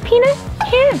together. Look, Peanut.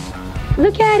 Here.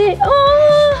 Look at it.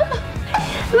 Oh!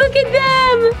 Look at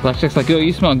them! Blackjack's like, oh,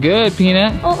 you smell good,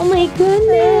 Peanut. Oh my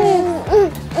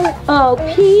goodness! Oh,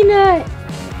 Peanut!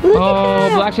 Look at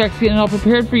that! Blackjack's getting all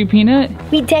prepared for you, Peanut.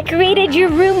 We decorated your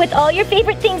room with all your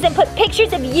favorite things and put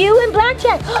pictures of you and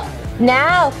Blackjack.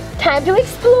 Now, time to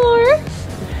explore.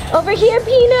 Over here,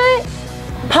 Peanut.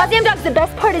 Possum Dogs, the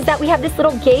best part is that we have this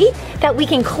little gate that we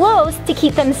can close to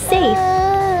keep them safe.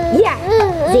 Yeah,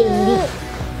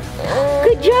 Zadie.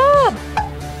 Good job!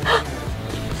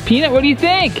 Peanut, what do you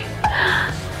think?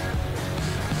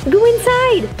 Go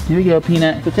inside. Here we go,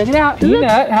 Peanut. So check it out.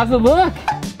 Peanut, how's it look?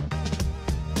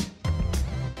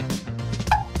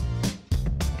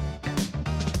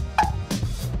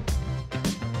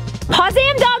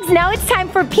 Possum Dogs, now it's time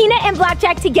for Peanut and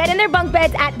Blackjack to get in their bunk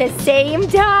beds at the same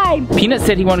time. Peanut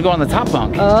said he wanted to go on the top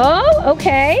bunk. Oh,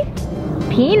 okay.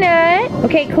 Peanut.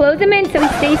 Okay, close him in so he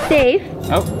stays safe.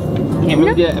 Oh, can't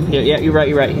move yet up here. Yeah, you're right,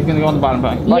 you're right. He's gonna go on the bottom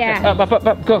bunk. Blackjack, Yeah.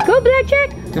 up, go. Go, Blackjack.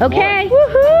 Good Okay.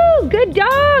 Woohoo! Good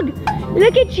dog.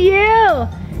 Look at you.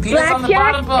 Peanut's on the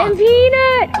bottom bunk. And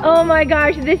Peanut. Oh my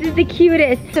gosh, this is the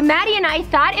cutest. So Maddie and I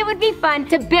thought it would be fun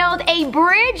to build a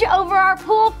bridge over our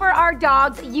pool for our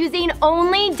dogs using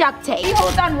only duct tape. He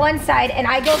holds on one side and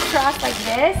I go across like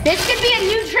this. This could be a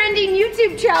new trending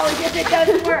YouTube challenge if it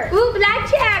doesn't work. Ooh,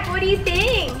 Blackjack, what do you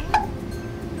think?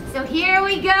 So here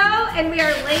we go, and we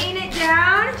are laying it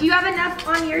down. Do you have enough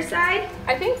on your side?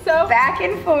 I think so. Back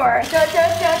and forth.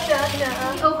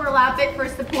 Overlap it for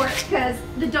support because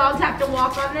the dogs have to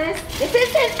walk on this. This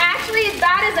isn't actually as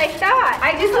bad as I thought.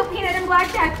 I just hope Peanut and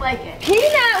Blackjack like it.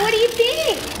 Peanut, what do you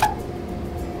think?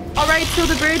 All right, so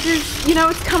the bridge is, you know,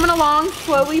 it's coming along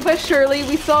slowly but surely.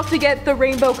 We still have to get the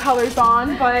rainbow colors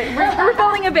on, but we're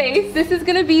building a base. This is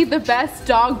gonna be the best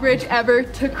dog bridge ever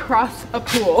to cross a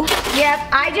pool. Yep,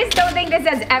 I just don't think this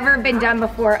has ever been done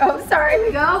before. Oh, sorry,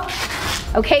 we go.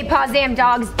 Okay, Possum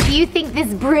Dogs, do you think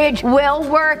this bridge will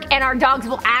work and our dogs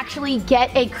will actually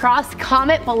get across?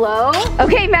 Comment below.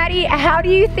 Okay, Maddie, how do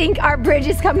you think our bridge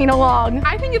is coming along?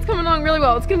 I think it's coming along really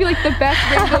well. It's gonna be like the best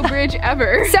rainbow bridge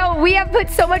ever. So we have put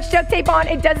so much duct tape on,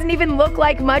 it doesn't even look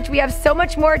like much. We have so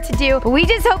much more to do, but we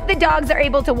just hope the dogs are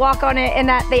able to walk on it and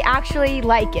that they actually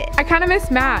like it. I kind of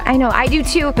miss Matt. I know, I do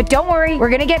too, but don't worry, we're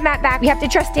gonna get Matt back. We have to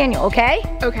trust Daniel, okay?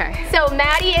 Okay. So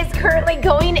Maddie is currently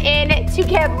going in to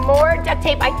get more duct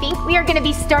tape. I think we are gonna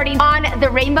be starting on the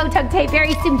rainbow duct tape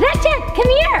very soon. Blackjack, come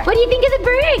here. What do you think of the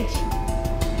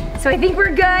bridge? So I think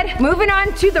we're good. Moving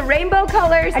on to the rainbow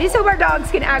colors. I just hope our dogs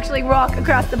can actually walk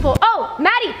across the pool. Oh,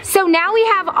 Maddie, so now we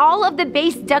have all of the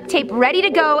base duct tape ready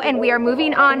to go and we are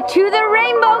moving on to the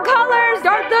rainbow colors.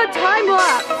 Start the time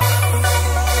lapse.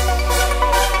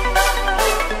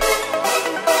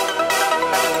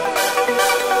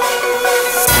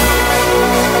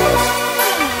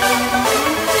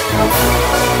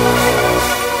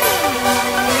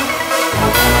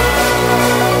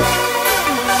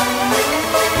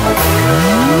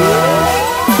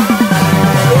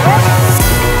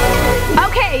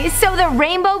 Okay, guys, so the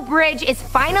rainbow bridge is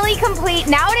finally complete.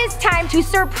 Now it is time to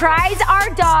surprise our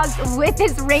dogs with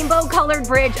this rainbow colored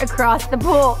bridge across the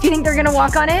pool. Do you think they're gonna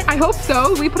walk on it? I hope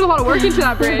so. We put a lot of work into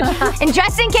that bridge. And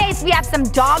just in case, we have some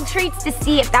dog treats to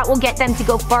see if that will get them to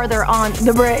go farther on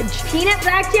the bridge. Peanut,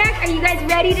 Blackjack, are you guys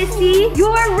ready to see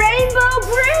your rainbow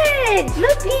bridge?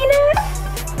 Look, Peanut.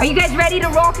 Are you guys ready to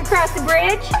walk across the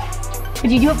bridge?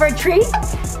 Would you do it for a treat?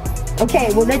 Okay,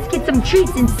 well let's get some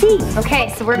treats and see.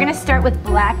 Okay, so we're gonna start with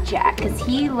Blackjack because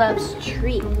he loves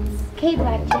treats. Okay,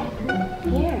 Blackjack.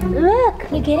 Here,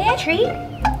 look. You get it? Treat?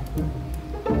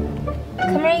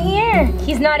 Come right here.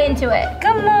 He's not into it.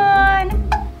 Come on.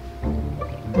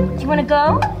 Do you wanna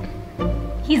go?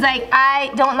 He's like,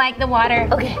 I don't like the water.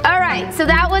 Okay. All right, so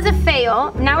that was a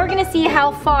fail. Now we're gonna see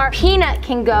how far Peanut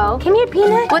can go. Come here,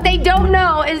 Peanut. What they don't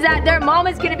know is that their mom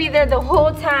is gonna be there the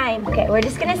whole time. Okay, we're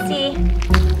just gonna see.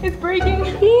 It's breaking.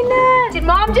 Peanut, did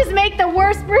mom just make the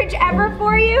worst bridge ever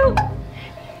for you?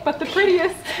 But the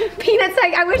prettiest. Peanut's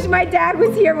like, I wish my dad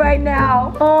was here right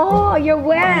now. Oh, you're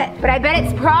wet. But I bet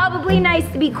it's probably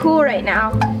nice to be cool right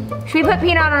now. Should we put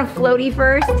Peanut on a floaty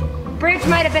first? Bridge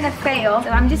might have been a fail, so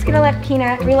I'm just gonna let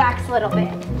Peanut relax a little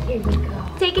bit. Here you go.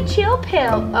 Take a chill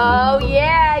pill. Oh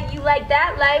yeah, you like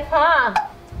that life, huh?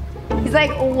 He's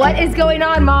like, what is going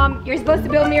on, Mom? You're supposed to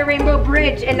build me a rainbow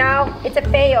bridge, and now it's a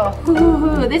fail.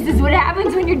 Ooh, this is what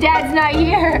happens when your dad's not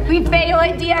here. We fail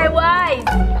at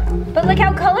DIYs. But look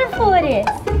how colorful it is.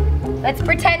 Let's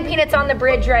pretend Peanut's on the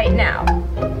bridge right now.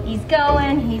 He's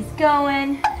going, he's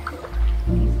going,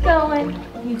 he's going,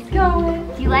 he's going.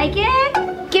 Do you like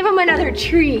it? Give him another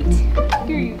treat.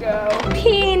 Here you go.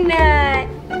 Peanut.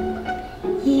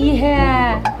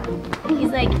 Yeah.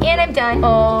 He's like, and I'm done.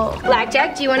 Oh,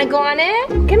 Blackjack, do you want to go on it?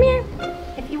 Come here,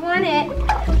 if you want it.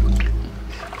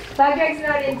 Blackjack's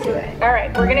not into it. All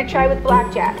right, we're gonna try with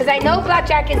Blackjack. Because I know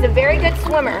Blackjack is a very good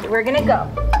swimmer. We're gonna go.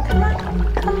 Come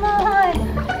on, come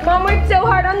on. Mom worked so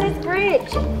hard on this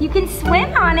bridge. You can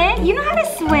swim on it. You know how to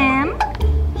swim.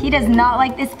 He does not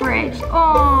like this bridge.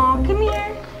 Oh, come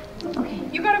here. Okay.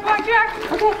 You got it,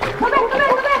 Blackjack. Okay, go back, go back,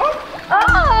 go back.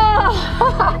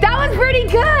 Oh, that was pretty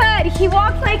good. He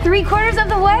walked like 3/4 of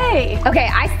the way. Okay,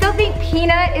 I still think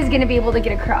Peanut is gonna be able to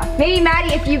get across. Maybe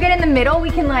Maddie, if you get in the middle, we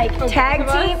can like tag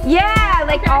team. Yeah,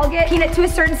 like I'll get Peanut to a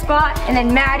certain spot and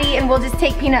then Maddie and we'll just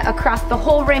take Peanut across the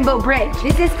whole rainbow bridge.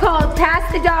 This is called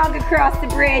pass the dog across the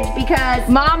bridge because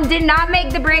Mom did not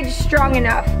make the bridge strong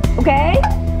enough, okay?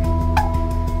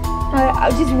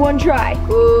 Just one try.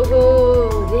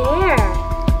 Ooh, there.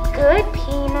 Good,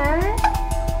 Peanut.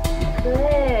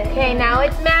 Good. Okay, now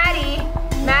it's Maddie.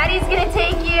 Maddie's gonna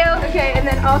take you. Okay, and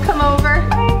then I'll come over.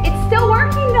 It's still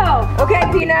working though. Okay,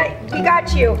 Peanut, we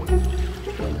got you.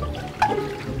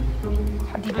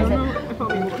 How deep is it? If I'll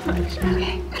be able to touch.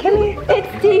 Okay, come here.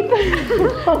 It's deep.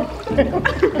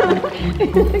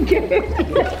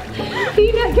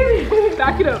 Peanut, come here.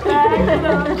 Back it up.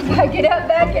 Back it up,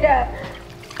 back it up.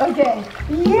 Okay.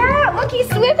 Yeah, look, he's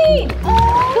swimming.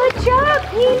 Good job,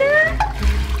 Peanut.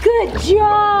 Good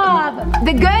job.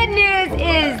 The good news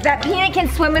is that Peanut can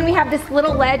swim and we have this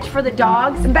little ledge for the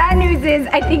dogs. The bad news is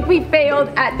I think we failed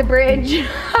at the bridge.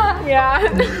 Yeah.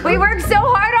 We worked so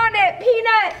hard on it,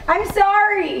 Peanut. I'm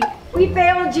sorry. We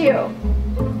failed you.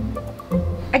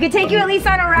 I could take you at least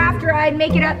on a raft ride,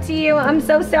 make it up to you. I'm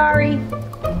so sorry.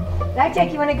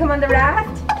 Blackjack, you want to come on the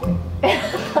raft?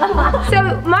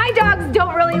 So my dogs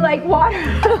don't really like water.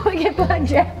 Look at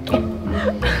Blackjack.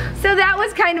 So that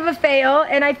was kind of a fail,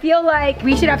 and I feel like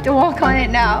we should have to walk on it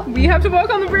now. We have to walk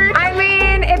on the bridge? I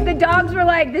mean, if the dogs were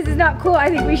like, this is not cool, I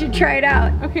think we should try it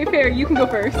out. Okay, fair. You can go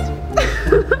first.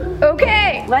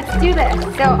 Okay, let's do this.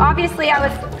 So obviously I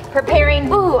was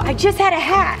preparing, ooh, I just had a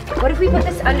hat. What if we put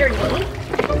this underneath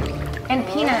and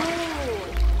Peanut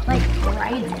like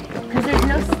rides it? Because there's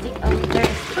no stick, oh, there is.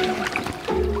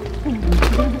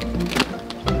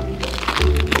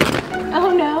 Oh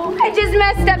no, I just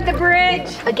messed up the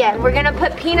bridge. Again, we're gonna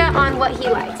put Peanut on what he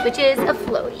likes, which is a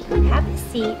floaty. Have a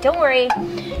seat, don't worry.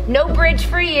 No bridge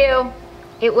for you.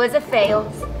 It was a fail.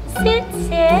 Sit,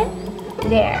 sit.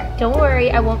 There, don't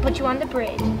worry, I won't put you on the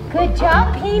bridge. Good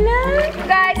job, Peanut.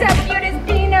 Guys, how cute is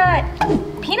Peanut?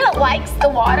 Peanut likes the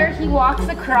water. He walks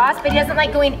across, but he doesn't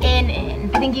like going in.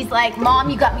 I think he's like, Mom,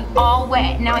 you got me all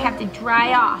wet. Now I have to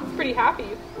dry off. Pretty happy.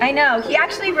 I know, he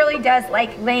actually really does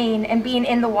like laying and being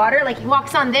in the water. Like he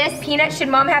walks on this. Peanut, should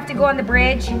Mom have to go on the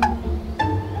bridge?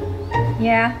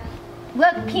 Yeah.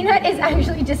 Look, Peanut is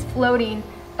actually just floating.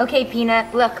 Okay,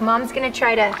 Peanut, look, Mom's gonna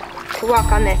try to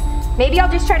walk on this. Maybe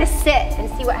I'll just try to sit and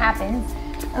see what happens.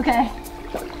 Okay.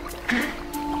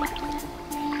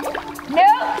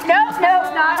 Nope, nope,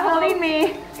 nope, not holding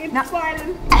me. It's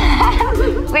sliding.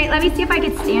 Wait, let me see if I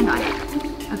can stand on it.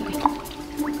 Okay.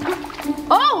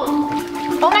 Oh!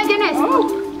 Oh my goodness. Oh.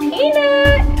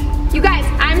 Peanut! You guys,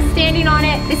 I'm standing on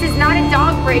it. This is not a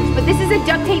dog bridge, but this is a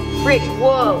duct tape bridge.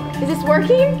 Whoa. Is this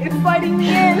working? It's sliding me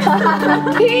in.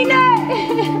 Peanut!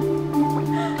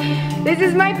 This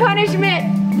is my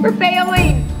punishment for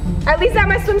failing. At least I have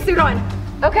my swimsuit on.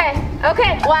 Okay,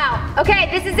 okay, wow. Okay,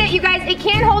 this is it, you guys. It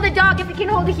can't hold a dog if it can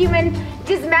hold a human.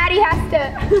 Just Maddie has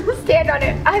to stand on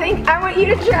it. I want you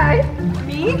to try.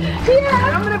 Me?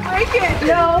 Yeah. I'm gonna break it.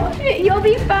 No, you'll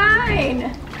be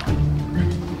fine.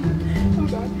 Oh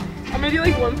god. I'm gonna do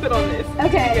like one foot on this.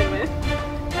 Okay. To begin with.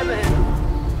 And then.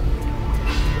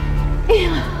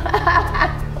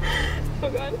 Oh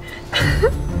god.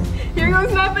 Here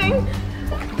goes nothing.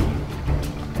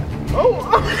 Oh.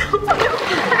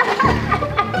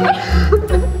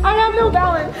 I have no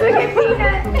balance.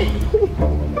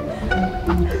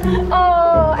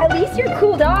 Oh, at least you're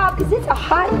cooled off because it's a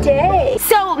hot day.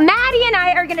 So Maddie and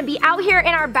I are gonna be out here in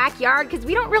our backyard because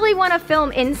we don't really want to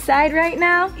film inside right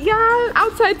now. Yeah,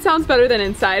 outside sounds better than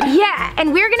inside. Yeah,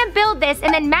 and we're gonna build this,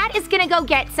 and then Matt is gonna go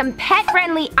get some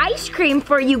pet-friendly ice cream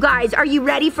for you guys. Are you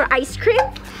ready for ice cream?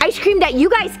 Ice cream that you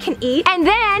guys can eat, and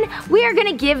then we are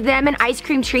gonna give them an ice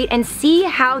cream treat and see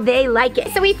how they like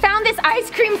it. So we found this ice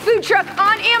cream food truck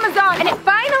on Amazon, and it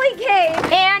finally came,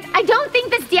 and I don't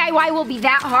think this DIY will be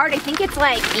that hard. I think it's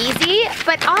like easy,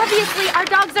 but obviously our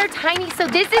dogs are tiny, so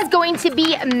this is going to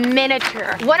be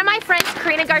miniature. One of my friends,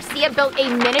 Karina Garcia, built a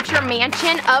miniature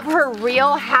mansion of her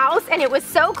real house, and it was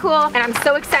so cool, and I'm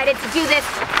so excited to do this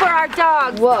for our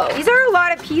dogs. Whoa, these are a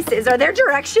lot of pieces. Are there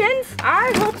directions?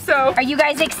 I hope so. Are you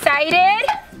guys excited?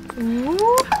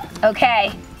 Ooh.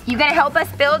 Okay, you gonna help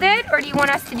us build it, or do you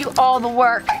want us to do all the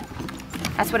work?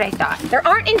 That's what I thought. There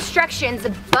aren't instructions,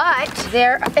 but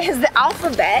there is the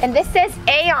alphabet, and this says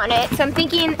A on it, so I'm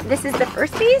thinking this is the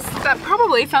first piece? That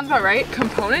probably sounds about right.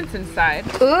 Components inside.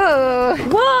 Ooh.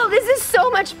 Whoa, this is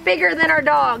so much bigger than our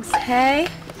dogs. Okay.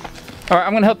 All right,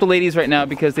 I'm gonna help the ladies right now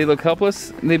because they look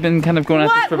helpless. They've been kind of going at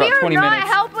this for about 20 minutes. We are not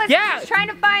helpless. Yeah. We're just trying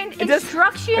to find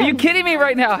instructions. Are you kidding me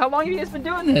right now? How long have you guys been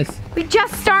doing this? We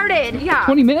just started. Yeah.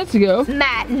 20 minutes ago.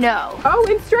 Matt, no. Oh,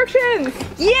 instructions.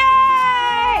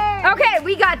 Yay! Okay,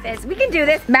 we got this. We can do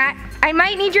this. Matt, I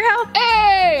might need your help.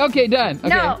 Hey! Okay, done. Okay.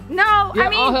 No, Yeah, I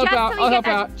mean, I'll help just out. till I'll you help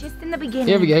get out. just in the beginning.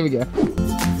 Here we go. Here we go.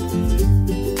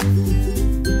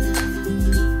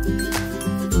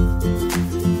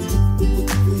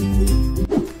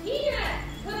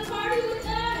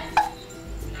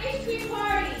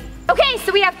 Okay,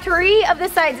 so we have 3 of the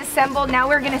sides assembled. Now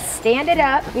we're gonna stand it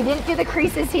up. We didn't do the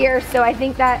creases here, so I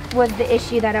think that was the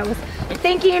issue that I was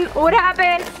thinking would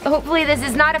happen. Hopefully this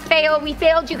is not a fail. We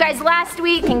failed you guys last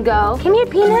week and go. Come here,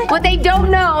 Peanut. What they don't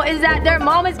know is that their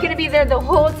mom is gonna be there the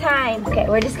whole time. Okay,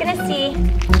 we're just gonna see.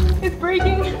 It's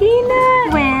breaking.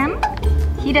 Peanut. Swim.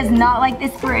 He does not like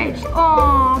this bridge.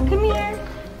 Oh, come here.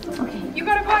 Okay. You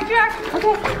got a blackjack?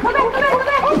 Okay, come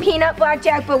back. Peanut,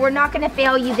 Blackjack, but we're not gonna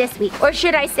fail you this week. Or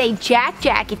should I say Jack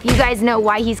Jack, if you guys know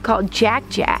why he's called Jack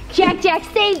Jack. Jack Jack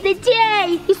saves the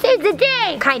day. He saves the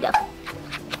day. Kind of.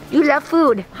 You love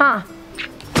food, huh?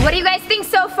 What do you guys think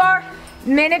so far?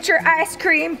 Miniature ice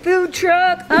cream food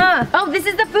truck. Oh, this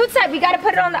is the food side. We gotta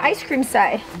put it on the ice cream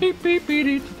side.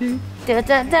 Da,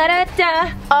 da, da, da,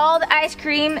 da. All the ice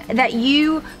cream that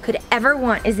you could ever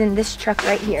want is in this truck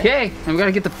right here. Okay, and we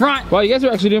gotta get the front. Wow, you guys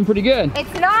are actually doing pretty good.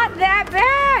 It's not that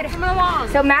bad. Coming along.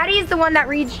 So Maddie is the one that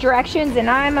reads directions, and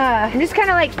I'm just kind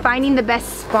of like finding the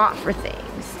best spot for things.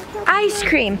 Ice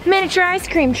cream, miniature ice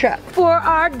cream truck for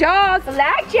our dog,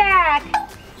 Blackjack.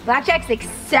 Blackjack's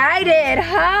excited,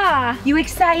 huh? You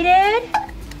excited?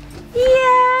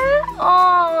 Yeah.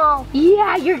 Oh.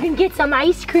 Yeah, you're gonna get some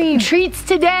ice cream treats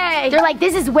today. They're like,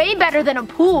 this is way better than a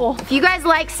pool. If you guys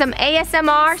like some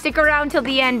ASMR, stick around till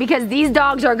the end because these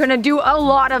dogs are gonna do a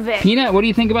lot of it. Peanut, what do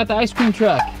you think about the ice cream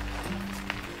truck?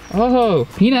 Oh,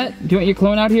 Peanut, do you want your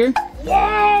clone out here?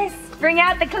 Yes. Bring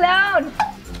out the clone.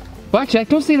 Blackjack,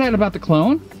 don't say that about the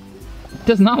clone.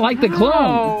 Does not like the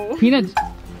clone. No. Peanut,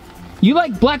 you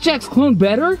like Blackjack's clone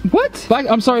better? What?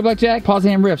 I'm sorry, Blackjack. Pause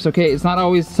and riffs, okay? It's not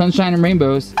always sunshine and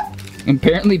rainbows.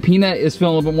 Apparently, Peanut is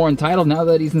feeling a little bit more entitled now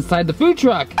that he's inside the food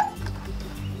truck.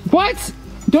 What?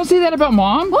 Don't say that about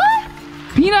Mom. What?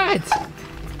 Peanut!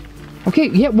 Okay,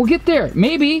 yeah, we'll get there.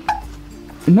 Maybe.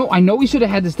 No, I know we should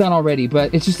have had this done already,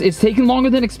 but it's taking longer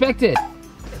than expected.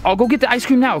 I'll go get the ice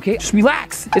cream now, okay? Just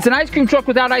relax. It's an ice cream truck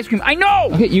without ice cream. I know!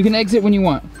 Okay, you can exit when you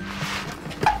want.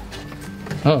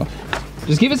 Oh.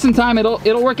 Just give it some time,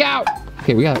 it'll work out.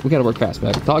 Okay, we gotta work fast,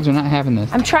 but dogs are not having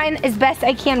this. I'm trying as best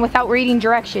I can without reading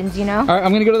directions, you know? All right,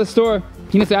 I'm gonna go to the store.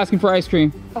 Peanut's asking for ice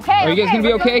cream. Okay. Are you guys gonna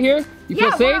be okay here? You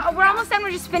feel safe? We're almost done.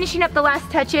 We're just finishing up the last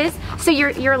touches. So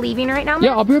you're leaving right now, Matt?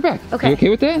 Yeah, I'll be right back. Okay. You okay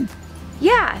with that?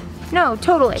 Yeah. No,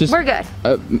 totally. We're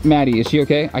good. Maddie, is she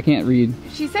okay? I can't read.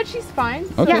 She said she's fine.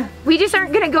 Okay. Yeah. We just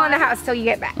aren't gonna go in the house till you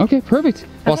get back. Okay, perfect.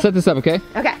 Well, I'll set this up, okay?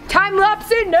 Okay. Time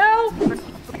lapsing now.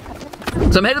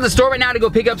 So I'm headed to the store right now to go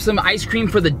pick up some ice cream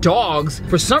for the dogs.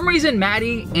 For some reason,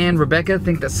 Maddie and Rebecca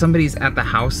think that somebody's at the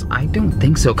house. I don't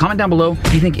think so. Comment down below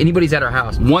if you think anybody's at our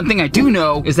house. One thing I do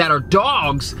know is that our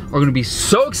dogs are gonna be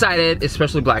so excited,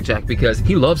 especially Blackjack, because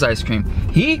he loves ice cream.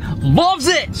 He loves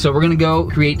it! So we're gonna go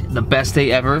create the best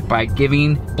day ever by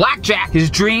giving Blackjack his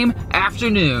dream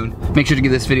afternoon. Make sure to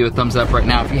give this video a thumbs up right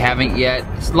now if you haven't yet.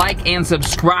 Like and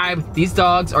subscribe. These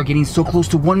dogs are getting so close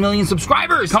to 1 million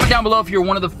subscribers. Comment down below if you're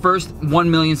one of the first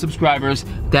 1 million subscribers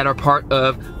that are part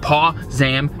of Paw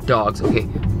Zam Dogs. Okay,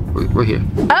 we're here.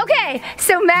 Okay,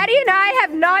 so Maddie and I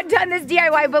have not done this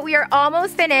DIY, but we are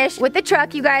almost finished with the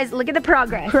truck. You guys, look at the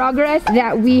progress. Progress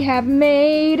that we have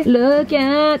made. Look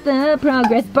at the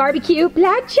progress. Barbecue.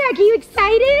 Blackjack, are you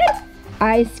excited?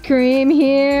 Ice cream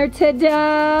here,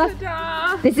 ta-da.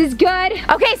 Ta-da. This is good.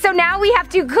 Okay, so now we have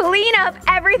to clean up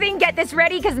everything, get this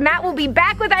ready, because Matt will be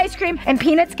back with ice cream, and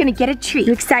Peanut's gonna get a treat.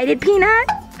 You excited, Peanut?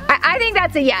 I think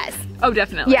that's a yes. Oh,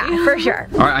 definitely. Yeah, for sure.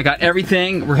 All right, I got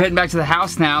everything. We're heading back to the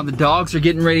house now. The dogs are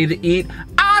getting ready to eat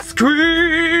ice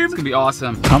cream. It's gonna be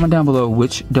awesome. Comment down below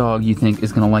which dog you think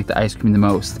is gonna like the ice cream the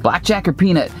most. Blackjack or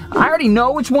Peanut? I already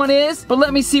know which one is, but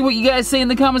let me see what you guys say in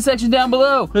the comment section down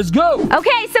below. Let's go.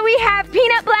 Okay, so we have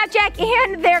Peanut, Blackjack,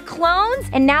 and their clones,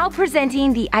 and now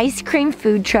presenting the ice cream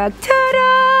food truck.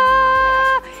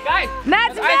 Ta-da! Guys,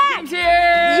 Matt's ice back! cream's here!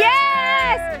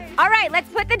 Yes! All right, let's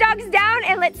put the dogs down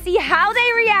and let's see how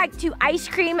they react to ice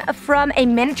cream from a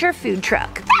miniature food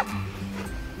truck.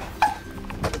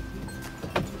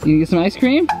 You get some ice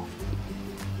cream?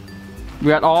 We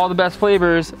got all the best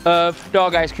flavors of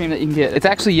dog ice cream that you can get. It's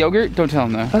actually yogurt. Don't tell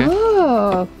them though. Okay?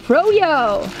 Oh,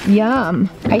 Froyo. Yum.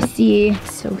 I see.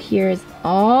 So here's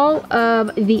all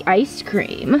of the ice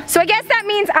cream. So I guess that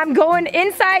means I'm going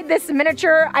inside this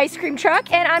miniature ice cream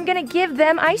truck and I'm gonna give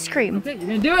them ice cream. Okay, you're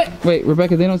gonna do it. Wait,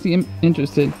 Rebecca, they don't seem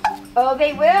interested. Oh,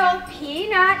 they will.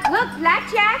 Peanut. Look,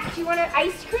 Blackjack, do you want an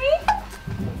ice cream?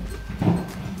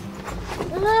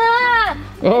 Ah,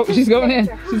 Oh, she's going in.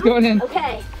 She's going in.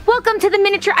 okay. Welcome to the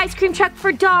miniature ice cream truck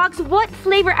for dogs. What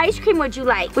flavor ice cream would you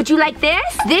like? Would you like this?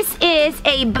 This is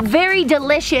a very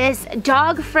delicious,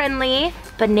 dog-friendly,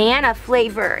 banana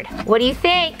flavored. What do you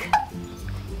think?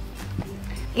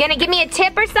 You gonna give me a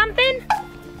tip or something?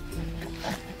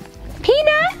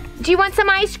 Peanut, do you want some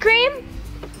ice cream?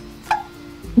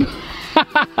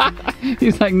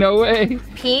 He's like, no way.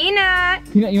 Peanut.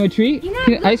 Peanut, you want a treat?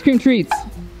 Peanut, ice cream treats.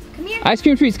 Come here. Ice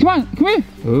cream treats. Come on, come here.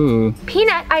 Ooh.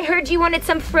 Peanut, I heard you wanted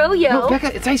some Froyo. No,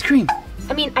 Becca, it's ice cream.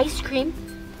 I mean, ice cream.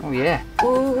 Oh yeah.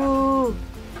 Ooh.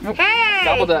 Nope. Hey.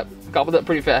 Gobbled up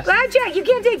pretty fast. Blackjack, you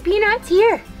can't take peanuts.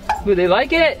 Here. Ooh, they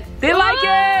like it. They like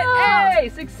it. Hey,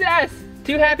 success.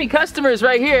 2 happy customers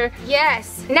right here.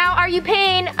 Yes. Now, are you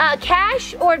paying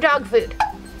cash or dog food?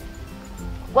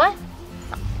 What?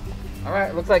 All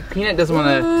right, looks like Peanut doesn't want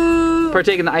to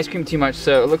partake in the ice cream too much,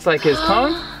 so it looks like his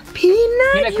clone.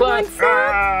 Peanut, you clone. want some?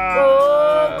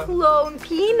 Oh, clone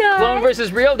Peanut. Clone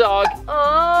versus real dog.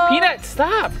 Oh. Peanut,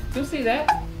 stop. Don't say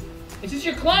that. It's just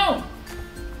your clone.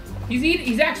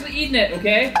 He's actually eating it,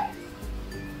 okay?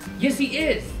 Yes, he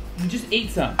is. You just ate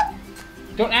some.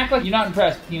 Don't act like you're not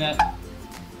impressed, Peanut.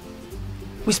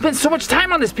 We spent so much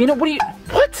time on this, Peanut.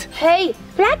 What? Hey,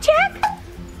 Blackjack?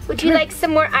 Would you like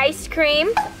some more ice cream?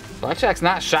 Blackjack's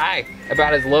not shy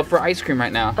about his love for ice cream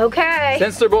right now. Okay.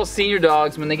 Since they're both senior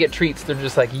dogs, when they get treats, they're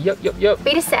just like, yup, yup, yup.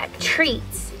 Wait a sec.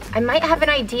 Treats. I might have an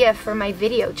idea for my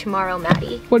video tomorrow,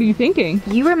 Maddie. What are you thinking?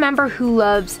 You remember who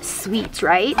loves sweets,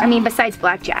 right? I mean, besides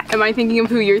Blackjack. Am I thinking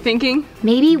of who you're thinking?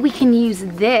 Maybe we can use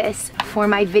this for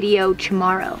my video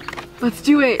tomorrow. Let's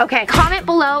do it. Okay, comment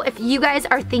below if you guys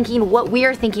are thinking what we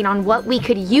are thinking on what we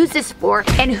could use this for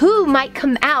and who might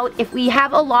come out if we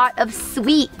have a lot of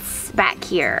sweets back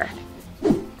here.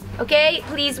 Okay,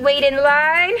 please wait in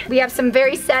line. We have some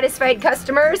very satisfied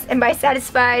customers, and by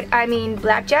satisfied, I mean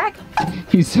Blackjack.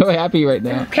 He's so happy right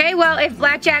now. Okay, well, if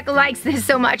Blackjack likes this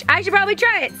so much, I should probably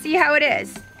try it, see how it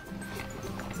is.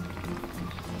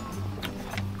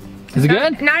 Is it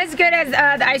good? Not as good as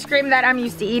the ice cream that I'm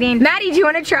used to eating. Maddie, do you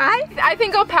want to try? I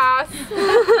think I'll pass.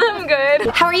 I'm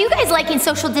good. How are you guys liking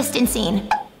social distancing?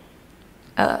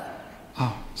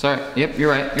 Sorry, yep,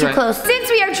 you're right, Too close. Since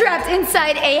we are trapped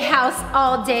inside a house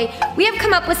all day, we have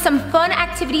come up with some fun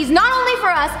activities, not only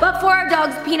for us, but for our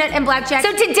dogs, Peanut and Blackjack.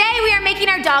 So today we are making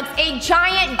our dogs a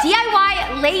giant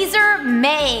DIY laser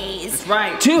maze. That's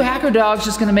right. 2 hacker dogs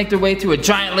just gonna make their way through a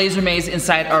giant laser maze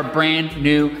inside our brand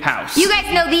new house. You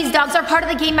guys know these dogs are part of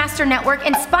the Game Master Network,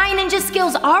 and Spy Ninja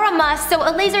skills are a must, so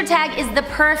a laser tag is the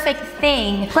perfect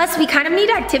thing. Plus, we kind of need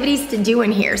activities to do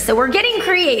in here, so we're getting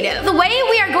creative. The way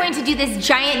we are going to do this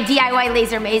giant DIY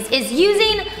laser maze is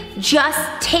using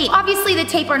just tape. Obviously the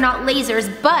tape are not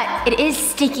lasers, but it is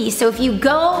sticky, so if you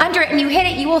go under it and you hit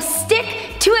it, you will stick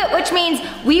to it, which means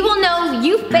we will know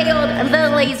you failed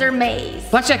the laser maze.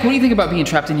 Blackjack, what do you think about being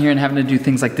trapped in here and having to do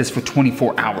things like this for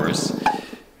 24 hours?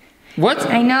 What?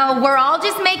 I know, we're all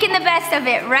just making the best of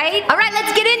it, right? All right,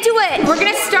 let's get into it. We're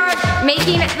gonna start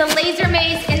making the laser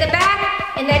maze in the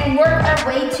back and then work our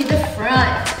way to the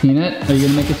front. Peanut, are you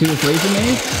gonna make it through this laser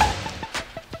maze?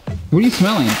 What are you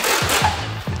smelling?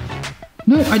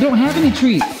 No, I don't have any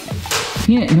treats.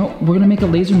 Peanut, no, we're gonna make a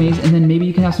laser maze and then maybe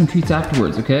you can have some treats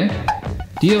afterwards, okay?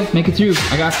 Deal, make it through,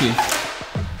 I got you.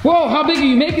 Whoa, how big are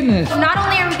you making this? Not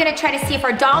only are we gonna try to see if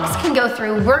our dogs can go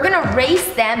through, we're gonna race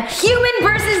them, human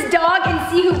versus dog, and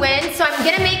see who wins. So I'm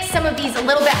gonna make some of these a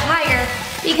little bit higher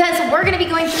because we're gonna be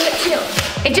going through it too.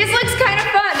 It just looks kind of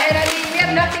fun, and I mean, we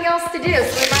have nothing else to do,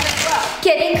 so we might as well.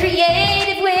 Getting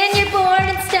creative when you're bored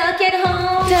and stuck at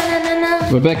home. Da-na-na-na.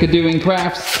 Rebecca doing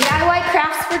crafts. DIY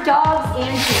crafts for dogs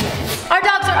and humans. Our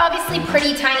dogs are obviously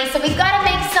pretty tiny, so we've gotta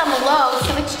make some low,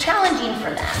 so it's challenging for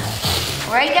them.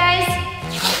 All right, guys?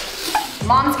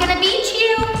 Mom's gonna beat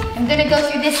you. I'm gonna go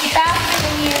through this faster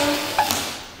than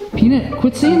you. Peanut,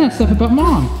 quit saying that stuff about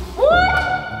Mom. What?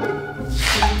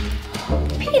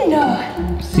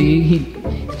 Peanut. See, he's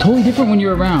totally different when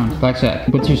you're around. Blackjack,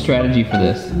 what's your strategy for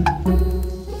this?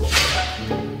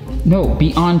 No,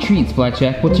 be on treats,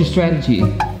 Blackjack. What's your strategy?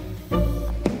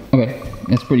 Okay,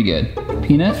 that's pretty good.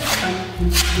 Peanut?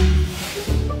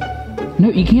 No,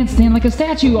 you can't stand like a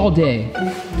statue all day.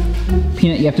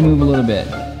 Peanut, you have to move a little bit.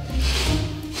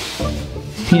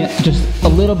 Peanut, just a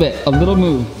little bit, a little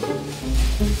move.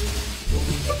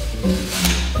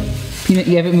 Peanut,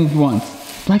 you haven't moved once.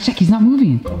 Blackjack, he's not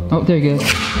moving. Oh, there he goes.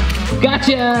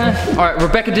 Gotcha! All right,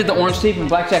 Rebecca did the orange tape and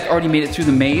Blackjack already made it through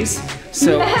the maze.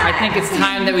 So I think it's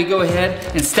time that we go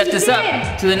ahead and step this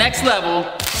up to the next level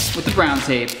with the brown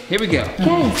tape. Here we go.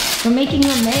 Guys, we're making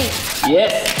a maze.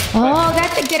 Yes. Oh,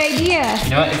 that's a good idea.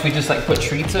 You know what, if we just like put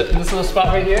treats in this little spot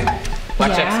right here,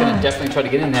 Blackjack's gonna definitely try to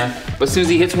get in there. But as soon as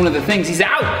he hits one of the things, he's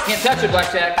out! Can't touch it,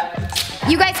 Blackjack.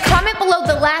 You guys comment below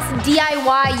the last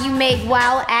DIY you made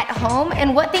while at home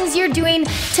and what things you're doing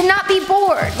to not be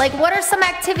bored. Like, what are some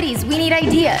activities? We need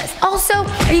ideas. Also,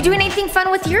 are you doing anything fun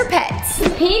with your pets?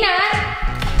 Peanut!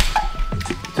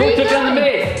 So he took down the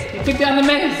maze. He took down the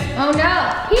maze. Oh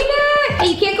no. Peanut!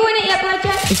 Hey, you can't go in it yet,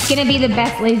 Blackjack. It's gonna be the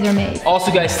best laser maze.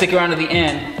 Also, guys, stick around to the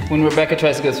end when Rebecca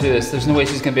tries to go through this. There's no way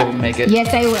she's gonna be able to make it.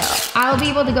 Yes, I will. I'll be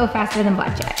able to go faster than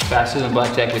Blackjack. Faster than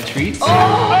Blackjack with treats. Oh!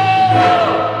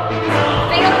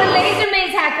 Failed the laser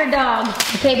maze, hacker dog.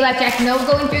 Okay, Blackjack, no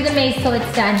going through the maze till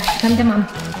it's done. Come to Mom.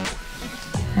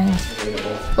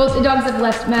 Both the dogs have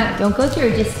left Matt. Don't go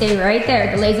through, just stay right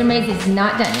there. The laser maze is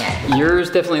not done yet. Yours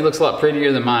definitely looks a lot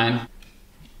prettier than mine.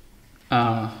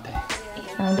 Oh,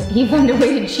 He found a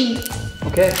way to cheat.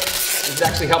 okay, it's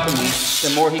actually helping me.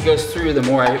 The more he goes through, the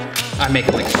more I make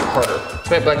it like harder.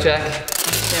 Go ahead, Blackjack.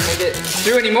 Can't make it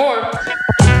through anymore.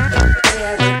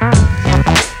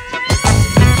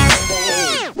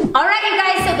 All right, you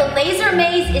guys, so the laser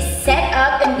maze is set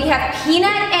up and we have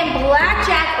Peanut and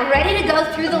Blackjack ready to go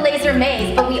through the laser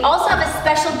maze. But we also have a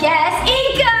special guest,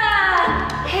 Inca!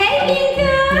 Hey,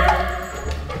 Inca!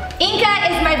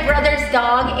 Inca is my brother's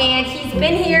dog and he's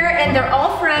been here and they're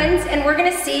all friends and we're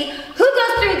gonna see who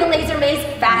goes through the laser maze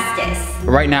fastest.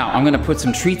 Right now, I'm gonna put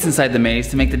some treats inside the maze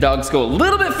to make the dogs go a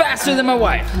little bit faster than my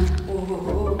wife.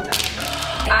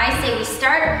 I say we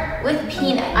start with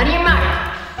Peanut. On your mark.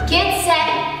 Get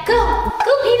set, go!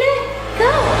 Go, Peanut!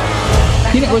 Go!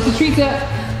 Peanut, where's the treats at?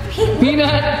 Peanut! Peanut!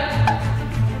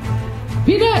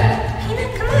 Peanut!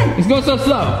 Peanut, come on! It's going so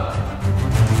slow.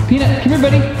 Peanut, come here,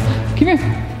 buddy. Come here.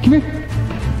 Come here.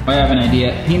 I have an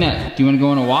idea. Peanut, do you want to go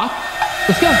on a walk?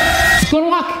 Let's go. Let's go on a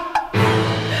walk.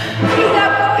 He's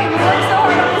not going. We worked so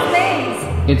hard on this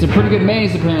maze. It's a pretty good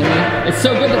maze, apparently. It's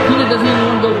so good that Peanut doesn't even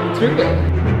want to go through it.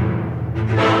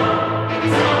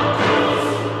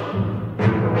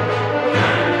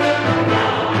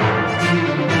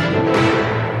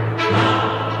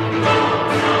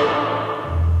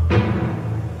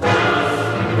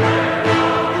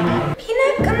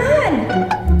 Peanut, come on.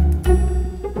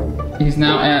 He's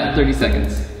now at 30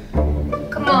 seconds.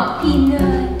 Come on.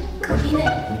 Go,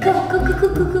 Peanut. Go, go, go, go,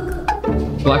 go, go, go.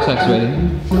 Blackjack's ready.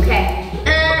 Okay.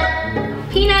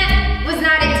 Peanut was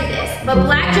not into this, but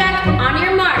Blackjack, on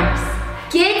your marks,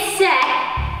 get set,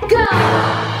 go.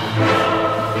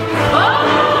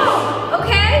 Oh,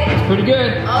 okay. It's pretty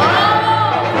good. Oh.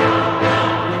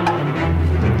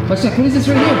 Blackjack, what is this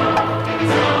right here?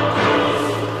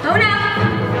 Oh no.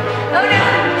 Oh no.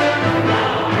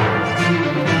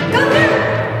 Go through.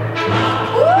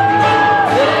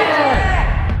 Yeah.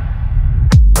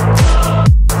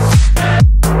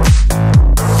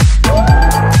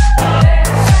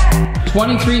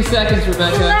 23 seconds,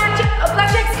 Rebecca.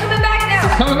 Blackjack's coming back now.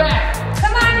 It's coming back.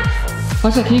 Come on.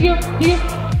 Blackjack, here you go. Here you go.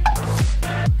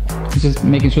 He's just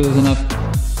making sure there's enough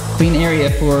clean area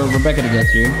for Rebecca to get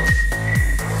through.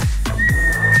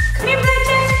 Come here,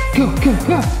 Blackjack. Go, go,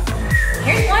 go.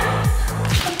 Here's one.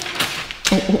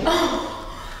 Oh.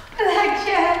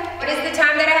 Blackjack. What is the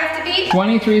time that I have to beat?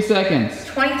 23 seconds.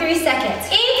 23 seconds.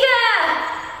 Inca!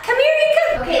 Come here,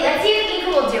 Inca. Okay, let's see if Inca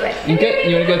will do it. Inca,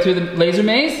 you want to go through the laser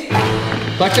maze?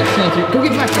 Blackjack's going through. Go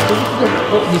get Blackjack. Go, go, go.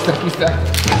 Oh, he's stuck. He's stuck.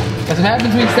 That's what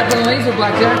happens when you step on the laser,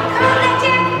 Blackjack. Come on,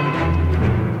 Blackjack.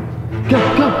 Go,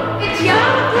 go. Good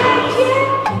job, Blackjack.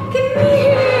 Come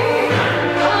here.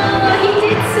 Oh, he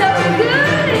did so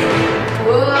good.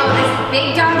 Whoa, this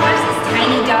big dog versus this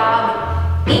tiny dog.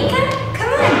 Inca, come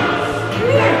on. Come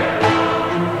here.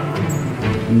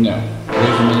 No.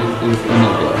 Laser maze is a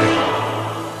no-go.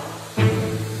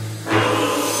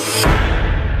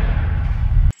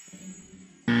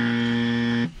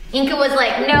 Inca was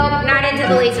like, nope, not into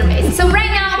the laser maze. So right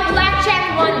now,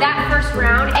 Blackjack won that first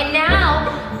round, and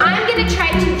now I'm gonna try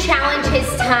to challenge his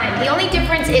time. The only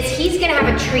difference is he's gonna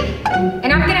have a treat, and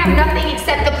I'm gonna have nothing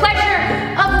except the pleasure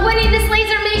of winning this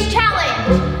laser maze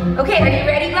challenge. Okay, are you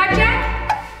ready,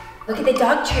 Blackjack? Look at the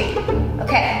dog treat.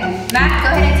 Okay, Matt,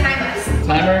 go ahead and time us.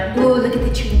 Timer. Ooh, look at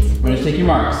the treats. We're gonna take your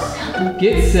marks.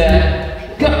 Get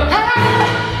set, go.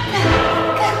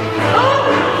 Oh,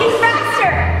 he's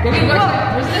faster. Go get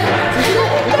Blackjack. Where's that?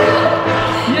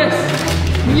 Yes.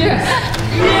 Yes.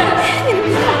 Yes.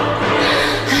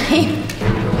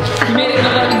 You made it in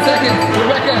 11 seconds.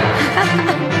 Rebecca,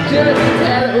 just a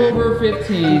tad over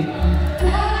 15.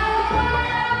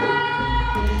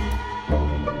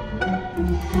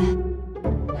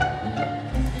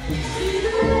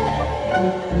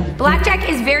 Blackjack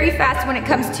is very fast when it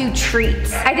comes to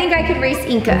treats. I think I could race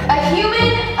Inca. A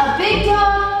human, a big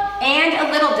dog, and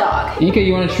a little dog. Inca,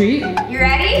 you want a treat? You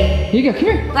ready? Here you go, come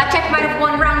here. Blackjack might have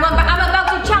won round one, but I'm about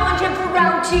to challenge him for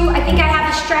round two. I think I have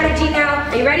a strategy now.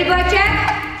 Are you ready,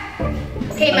 Blackjack?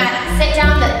 Okay, Matt, sit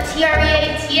down the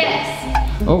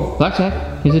TREATS. Oh, Blackjack,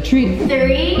 here's a treat.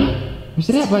 3, Where's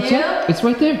it at, Blackjack? It's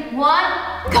right there. 1,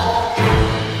 go.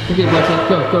 Okay, Blackjack,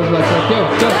 go, go, Blackjack, go,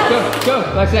 go, go, go,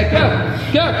 Blackjack, go,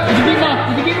 go. You can beat Mom,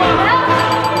 you can beat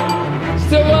Mom.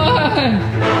 Still won.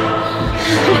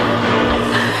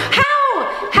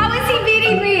 How is he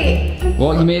beating me?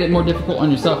 Well, you made it more difficult on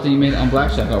yourself than you made it on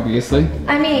Blackjack, obviously.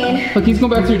 I mean, Look, he's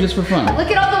going back through just for fun.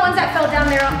 look at all the ones that fell down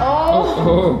there. Oh.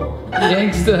 Oh,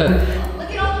 gangsta.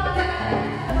 Look at all the ones that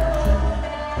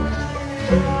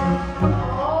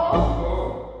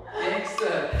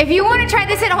If you want to try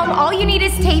this at home, all you need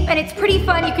is tape, and it's pretty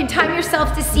fun. You can time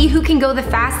yourself to see who can go the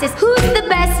fastest. Who's the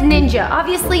best ninja?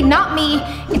 Obviously not me.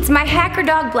 It's my hacker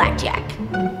dog, Blackjack.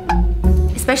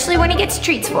 Especially when he gets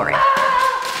treats for it.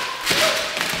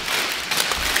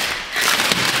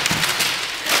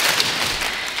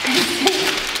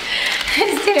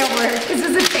 His tail works. This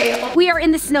is a tail. We are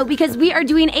in the snow because we are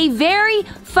doing a very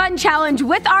fun challenge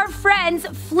with our friends,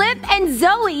 Flip and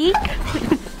Zoe.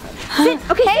 Sit.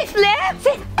 Okay, hey, Flip.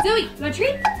 Sit. Zoe, you want a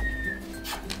treat?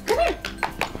 Come here.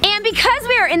 And because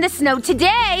we are in the snow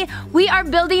today, we are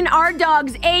building our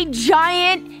dogs a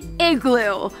giant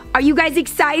igloo. Are you guys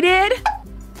excited?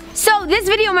 So this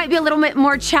video might be a little bit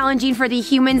more challenging for the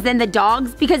humans than the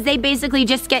dogs because they basically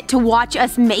just get to watch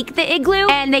us make the igloo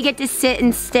and they get to sit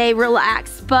and stay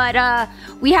relaxed. But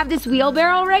we have this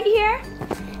wheelbarrow right here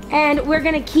and we're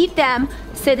gonna keep them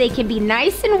so they can be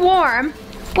nice and warm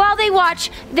while they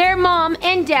watch their mom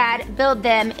and dad build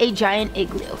them a giant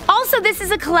igloo. Also, this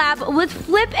is a collab with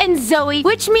Flip and Zoe,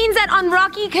 which means that on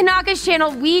Rocky Kanaka's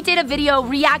channel, we did a video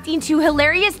reacting to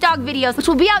hilarious dog videos, which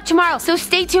will be out tomorrow. So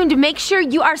stay tuned to make sure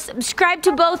you are subscribed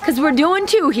to both because we're doing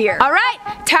 2 here. All right,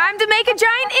 time to make a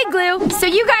giant igloo. So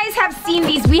you guys have seen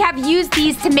these. We have used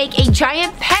these to make a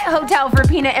giant pet hotel for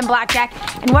Peanut and Blackjack.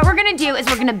 And what we're gonna do is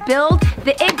we're gonna build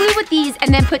the igloo with these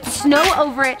and then put snow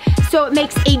over it so it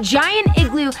makes a giant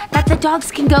igloo that the dogs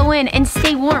can go in and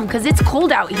stay warm because it's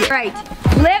cold out here. Right,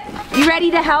 Flip, you ready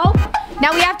to help?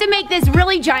 Now we have to make this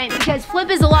really giant because Flip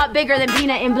is a lot bigger than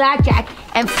Peanut and Blackjack,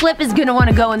 and Flip is gonna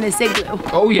wanna go in this igloo.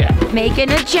 Oh yeah.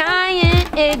 Making a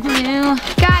giant igloo.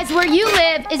 Guys, where you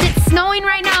live, is it snowing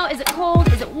right now? Is it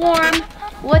cold? Is it warm?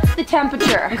 What's the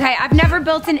temperature? Okay, I've never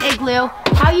built an igloo.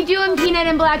 How you doing, Peanut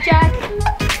and Blackjack?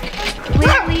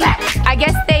 Clearly, I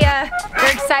guess they're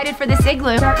excited for this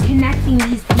igloo. Start connecting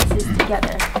these pieces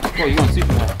together. Oh, you're going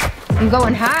super high. I'm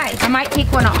going high. I might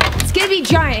take one off. It's gonna be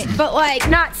giant, but like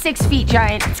not 6 feet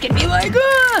giant. It's gonna be like,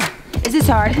 Is this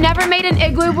hard? Never made an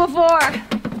igloo before.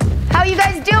 How you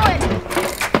guys doing?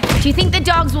 Do you think the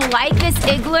dogs will like this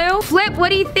igloo? Flip, what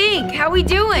do you think? How we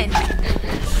doing?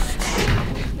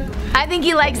 I think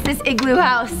he likes this igloo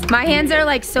house. My hands are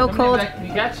like so cold. Can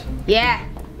you catch? Yeah.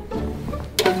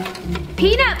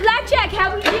 Peanut, Blackjack,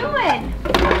 how we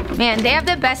doing? Man, they have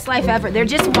the best life ever. They're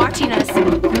just watching us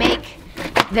make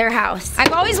their house.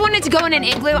 I've always wanted to go in an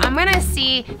igloo. I'm gonna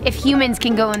see if humans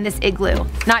can go in this igloo,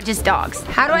 not just dogs.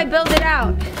 How do I build it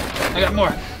out? I got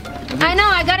more. I know,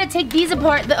 I gotta take these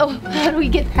apart. Oh, how do we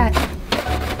get that?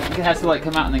 It has to like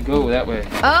come out and then go that way.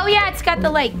 Oh yeah, it's got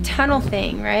the like tunnel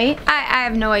thing, right? I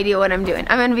have no idea what I'm doing.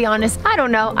 I'm gonna be honest, I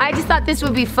don't know. I just thought this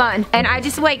would be fun. And I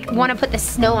just like wanna put the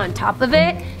snow on top of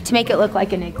it to make it look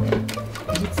like an igloo.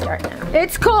 Let's start now.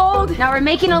 It's cold. Now we're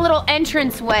making a little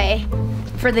entrance way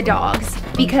for the dogs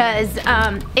because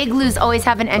igloos always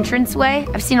have an entrance way.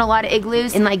 I've seen a lot of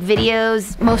igloos in like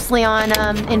videos, mostly on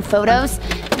in photos.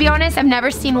 To be honest, I've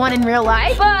never seen one in real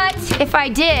life, but if I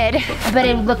did, I bet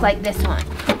it would look like this one.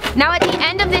 Now at the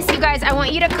end of this, you guys, I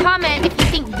want you to comment if you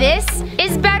think this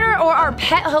is better or our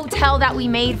pet hotel that we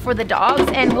made for the dogs,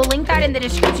 and we'll link that in the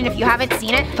description if you haven't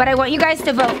seen it, but I want you guys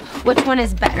to vote which one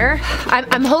is better.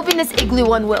 I'm hoping this igloo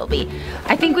one will be.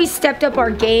 I think we stepped up our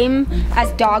game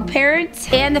as dog parents,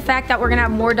 and the fact that we're gonna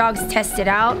have more dogs test it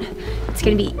out, it's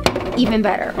gonna be even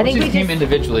better. I think we team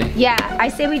individually. Yeah, I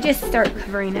say we just start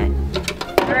covering it.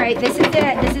 All right, this is it.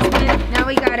 This is good. Now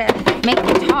we gotta make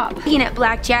the top. Peanut,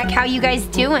 Blackjack, how you guys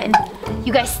doing?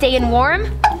 You guys staying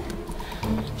warm?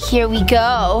 Here we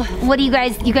go. What do you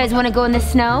guys wanna go in the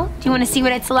snow? Do you wanna see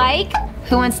what it's like?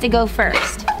 Who wants to go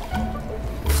first?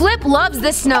 Flip loves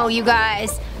the snow, you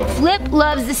guys. Flip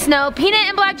loves the snow. Peanut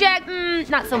and Blackjack,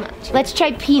 not so much. Let's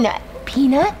try Peanut.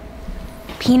 Peanut?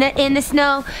 Peanut in the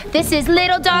snow. This is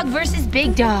little dog versus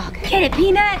big dog. Get it,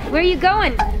 Peanut? Where are you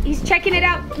going? He's checking it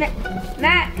out.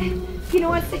 Matt, Peanut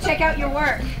wants to check out your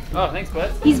work. Oh, thanks,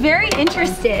 bud. He's very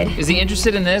interested. Is he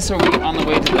interested in this, or are we on the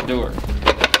way to the door?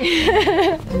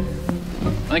 I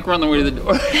think we're on the way to the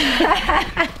door.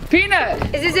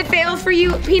 Peanut! Is this a fail for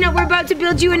you? Peanut, we're about to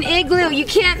build you an igloo. You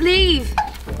can't leave.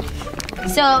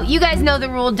 So, you guys know the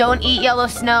rule, don't eat yellow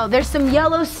snow. There's some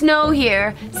yellow snow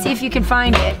here. See if you can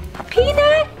find it.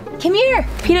 Peanut, come here.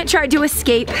 Peanut tried to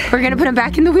escape. We're gonna put him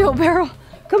back in the wheelbarrow.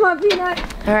 Come on, Peanut.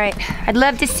 All right, I'd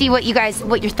love to see what your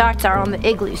thoughts are on the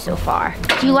igloo so far.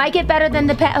 Do you like it better than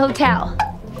the pet hotel?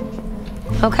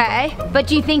 Okay, but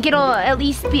do you think it'll at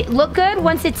least look good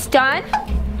once it's done?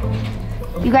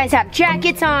 You guys have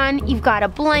jackets on, you've got a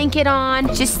blanket on,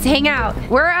 just hang out.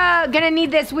 We're gonna need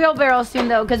this wheelbarrow soon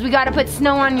though, because we gotta put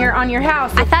snow on your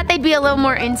house. I thought they'd be a little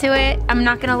more into it, I'm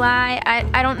not gonna lie.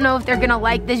 I don't know if they're gonna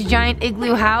like this giant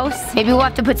igloo house. Maybe we'll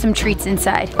have to put some treats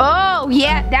inside. Oh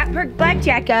yeah, that perked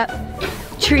Blackjack up.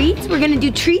 Treats, we're gonna do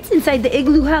treats inside the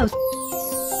igloo house.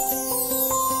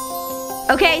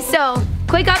 Okay, so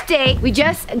quick update. We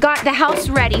just got the house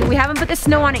ready. We haven't put the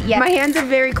snow on it yet. My hands are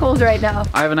very cold right now.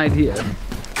 I have an idea.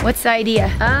 What's the idea?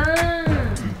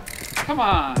 Come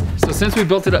on. So since we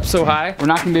built it up so high, we're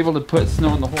not gonna be able to put snow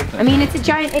on the whole thing. I mean, it's a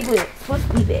giant igloo. It's supposed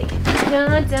to be big.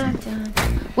 Dun, dun, dun.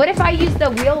 What if I use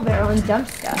the wheelbarrow and dump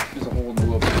stuff? There's a hole in the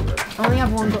wheelbarrow. I only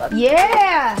have one glove.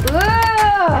 Yeah!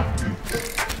 Whoa!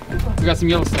 We got some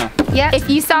yellow snow. Yeah, if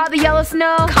you saw the yellow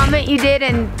snow, comment you did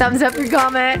and thumbs up your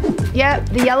comment. Yep,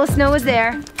 the yellow snow was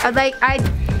there.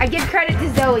 I give credit to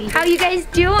Zoe. How you guys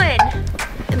doing?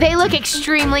 They look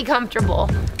extremely comfortable.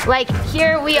 Like,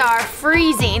 here we are,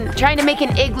 freezing, trying to make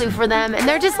an igloo for them, and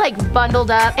they're just like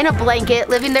bundled up in a blanket,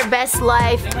 living their best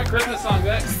life. Sing my Christmas song,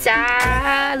 Beck.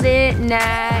 Silent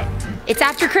night. It's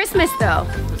after Christmas though.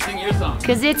 Let's sing your song.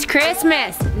 Cause it's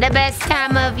Christmas, the best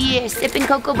time of year. Sipping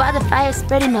cocoa by the fire,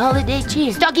 spreading holiday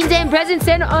cheer. Stockings and presents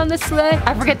and on the sleigh.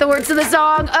 I forget the words to the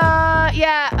song.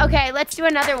 Yeah, okay, let's do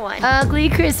another one. Ugly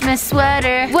Christmas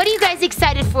sweater. What are you guys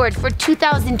excited for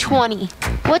 2020?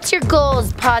 What's your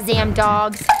goals, Pawsam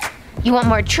dogs? You want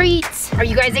more treats? Are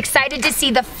you guys excited to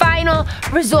see the final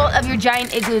result of your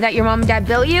giant igloo that your mom and dad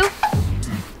built you?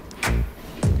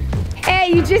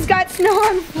 Hey, you just got snow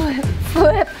on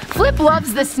Flip. Flip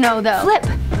loves the snow though. Flip,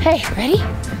 hey, ready?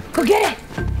 Go get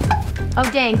it. Oh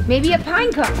dang, maybe a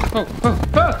pine cone.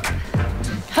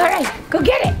 All right, go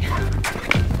get it.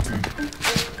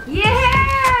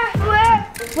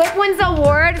 Yeah, Flip wins the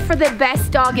award for the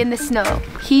best dog in the snow.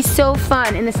 He's so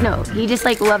fun in the snow. He just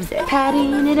like loves it.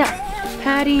 Patting it up.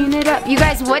 Patting it up. You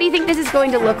guys, what do you think this is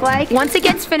going to look like? Once it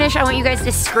gets finished, I want you guys to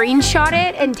screenshot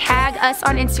it and tag us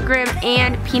on Instagram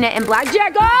and Peanut and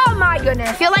Blackjack. Oh my goodness.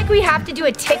 I feel like we have to do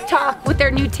a TikTok with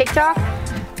their new TikTok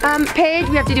page.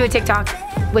 We have to do a TikTok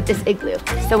with this igloo.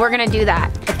 So we're gonna do that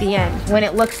at the end when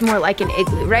it looks more like an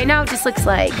igloo. Right now it just looks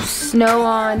like snow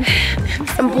on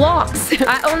some blocks.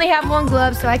 I only have one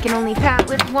glove, so I can only pat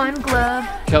with one glove.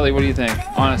 Kelly, what do you think?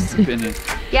 Honest opinion.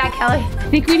 Yeah, Kelly. I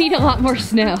think we need a lot more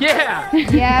snow. Yeah.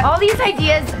 Yeah. All these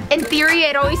ideas, in theory,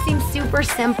 it always seems super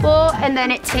simple, and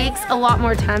then it takes a lot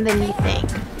more time than you think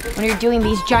when you're doing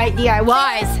these giant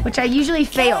DIYs, which I usually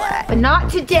fail at, but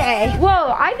not today.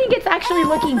 Whoa, I think it's actually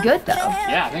looking good though.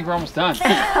 Yeah, I think we're almost done.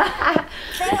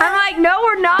 I'm like, no,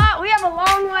 we're not. We have a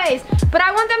long ways. But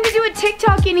I want them to do a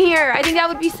TikTok in here. I think that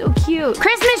would be so cute.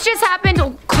 Christmas just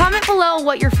happened. Comment below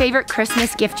what your favorite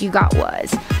Christmas gift you got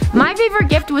was. My favorite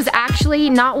gift was actually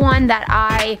not one that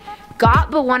I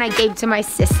got, but one I gave to my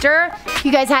sister. If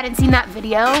you guys hadn't seen that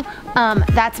video,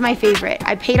 that's my favorite.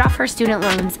 I paid off her student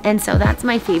loans, and so that's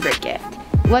my favorite gift.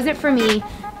 It wasn't for me,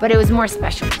 but it was more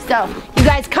special. So, you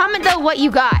guys comment though what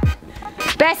you got.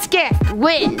 Best gift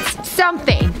wins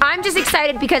something. I'm just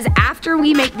excited because after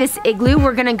we make this igloo,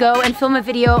 we're gonna go and film a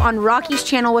video on Rocky's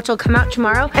channel, which will come out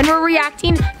tomorrow, and we're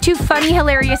reacting to funny,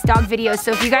 hilarious dog videos.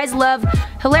 So if you guys love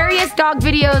hilarious dog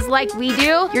videos like we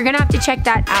do, you're gonna have to check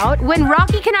that out. When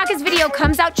Rocky Kanaka's video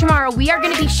comes out tomorrow, we are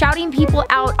gonna be shouting people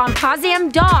out on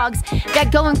Pawsam Dogs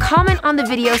that go and comment on the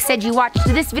video, said you watched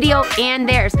this video and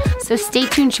theirs. So stay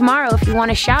tuned tomorrow if you want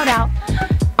a shout out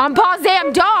on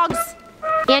Pawsam Dogs.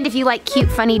 And if you like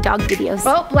cute, funny dog videos.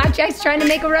 Oh, Blackjack's trying to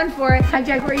make a run for it.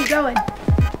 Blackjack, where are you going?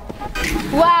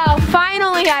 Wow,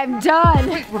 finally I'm done.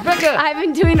 Wait, Rebecca. I've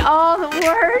been doing all the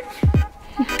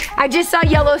work. I just saw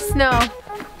yellow snow.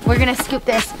 We're gonna scoop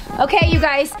this. Okay, you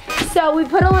guys, so we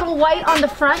put a little white on the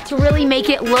front to really make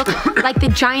it look like the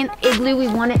giant igloo we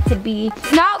want it to be.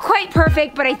 It's not quite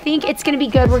perfect, but I think it's gonna be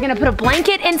good. We're gonna put a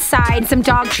blanket inside, some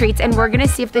dog treats, and we're gonna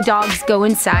see if the dogs go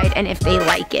inside and if they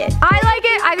like it. I like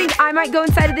it. I think I might go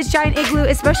inside of this giant igloo,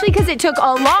 especially because it took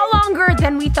a lot longer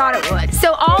than we thought it would.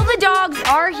 So all the dogs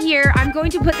are here. I'm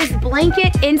going to put this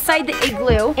blanket inside the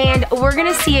igloo, and we're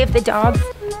gonna see if the dogs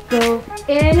go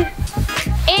in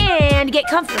and get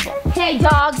comfortable. Okay,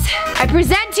 dogs, I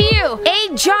present to you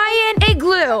a giant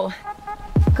igloo.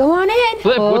 Go on in.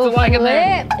 Flip, what's it like in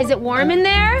there? Is it warm in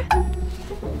there?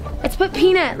 Let's put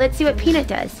Peanut. Let's see what Peanut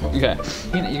does. Okay,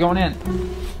 Peanut, you going in?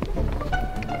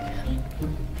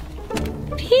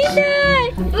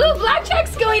 Peanut! Ooh,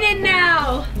 Blackjack's going in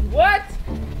now. What?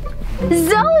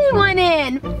 Zoe went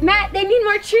in. Matt, they need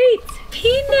more treats.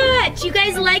 Peanut, you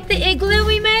guys like the igloo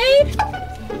we made?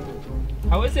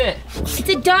 How is it? It's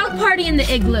a dog party in the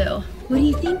igloo. What do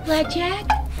you think, Blackjack?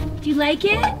 Do you like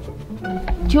it?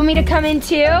 Do you want me to come in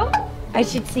too? I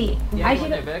should see. Yeah, I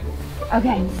should.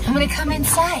 okay. I'm gonna come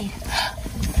inside.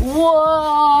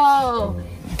 Whoa!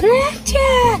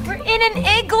 Blackjack! We're in an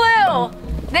igloo!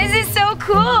 This is so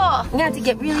cool! I'm gonna have to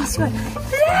get really short.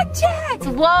 Blackjack!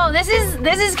 Whoa, this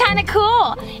is kinda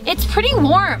cool. It's pretty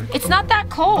warm. It's not that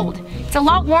cold. It's a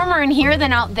lot warmer in here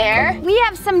than out there. We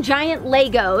have some giant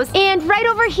Legos, and right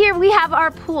over here we have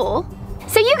our pool.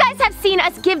 So you guys have seen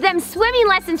us give them swimming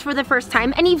lessons for the first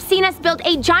time, and you've seen us build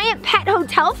a giant pet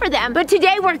hotel for them. But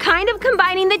today we're kind of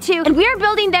combining the two, and we are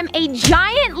building them a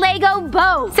giant Lego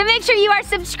boat. So make sure you are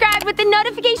subscribed with the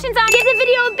notifications on. Give the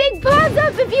video a big paws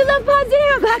up if you love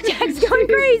Pawsam. Blackjack's going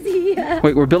crazy.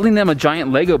 Wait, we're building them a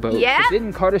giant Lego boat. Yeah. So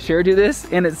didn't Carter Share do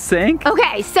this and it sank?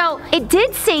 Okay, so it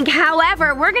did sink.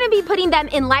 However, we're gonna be putting them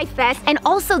in Life Vest, and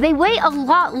also they weigh a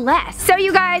lot less. So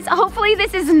you guys, hopefully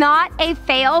this is not a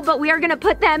fail, but we are gonna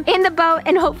put them in the boat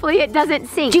and hopefully it doesn't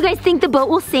sink. Do you guys think the boat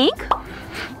will sink?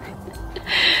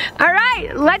 All right,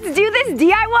 let's do this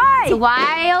DIY. So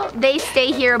while they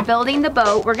stay here building the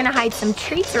boat, we're gonna hide some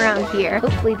treats around here.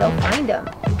 Hopefully they'll find them.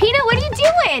 Peanut, what are you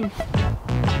doing?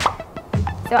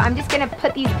 So I'm just gonna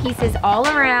put these pieces all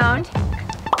around,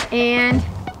 and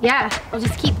yeah, we'll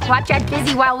just keep Blackjack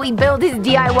busy while we build his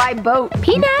DIY boat.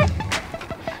 Peanut!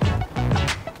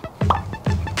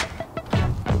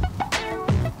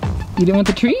 You didn't want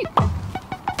the treat?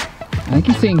 I think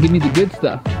he's saying give me the good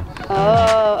stuff.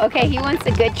 Oh, okay, he wants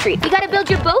a good treat. You gotta build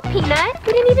your boat, Peanut.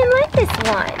 You didn't even like this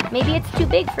one. Maybe it's too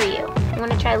big for you. You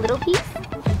wanna try a little piece?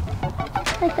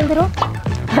 Like a little?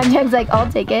 Blackjack's like,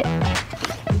 I'll take it.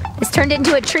 This turned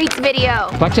into a treats video.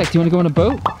 Blackjack, do you want to go on a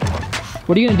boat?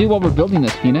 What are you going to do while we're building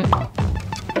this, Peanut?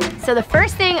 so the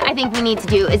first thing I think we need to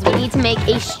do is we need to make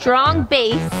a strong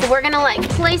base. So we're gonna like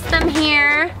place them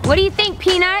here. What do you think,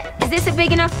 Peanut? Is this a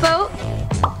big enough boat?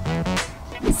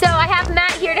 So I have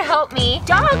Matt here to help me.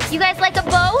 Dogs, you guys like a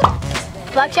boat?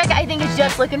 Blackjack, I think, is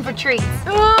just looking for treats.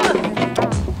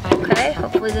 Okay,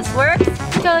 hopefully this works.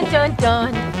 Dun, dun,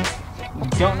 dun.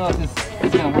 Don't know if this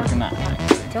is gonna work or not.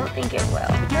 Don't think it will.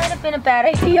 Might have been a bad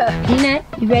idea. Peanut,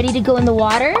 you ready to go in the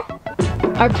water?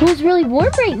 Our pool's really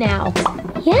warm right now.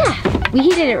 Yeah, we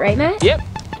heated it, right, Matt? Yep.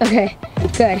 Okay,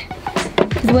 good.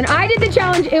 Because when I did the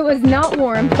challenge, it was not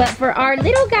warm. But for our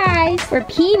little guys, for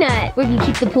Peanut, we're gonna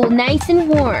keep the pool nice and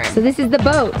warm. So this is the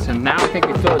boat. So now I think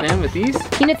we fill it in with these.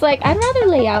 Peanut's like, I'd rather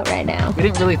lay out right now. We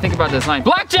didn't really think about this line.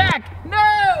 Blackjack!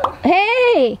 No!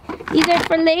 Hey, these are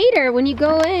for later when you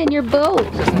go in your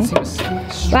boat. Doesn't seem strong.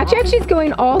 Blackjack's just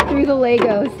going all through the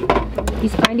Legos.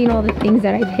 He's finding all the things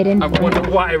that I've hidden. I wonder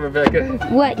why, Rebecca.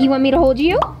 What, you want me to hold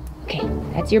you? Okay,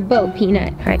 that's your boat,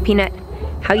 Peanut. All right, Peanut,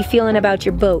 how you feeling about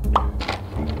your boat?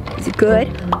 Is it good?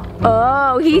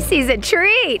 Oh, he sees a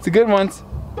treat. It's a good one.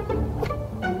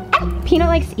 Peanut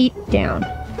likes to eat down.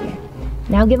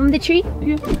 Now give him the treat.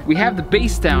 Yeah. We have the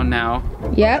base down now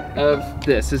Yep. of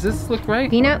this. Does this look right?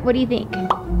 Peanut, what do you think?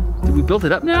 Did we build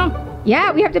it up now?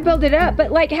 Yeah, we have to build it up,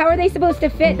 but like, how are they supposed to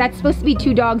fit? That's supposed to be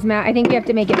 2 dogs, Matt. I think we have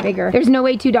to make it bigger. There's no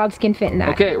way 2 dogs can fit in that.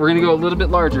 Okay, we're gonna go a little bit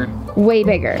larger. Way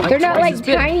bigger. They're not twice like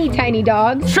as big. tiny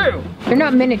dogs. True. They're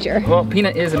not miniature. Well,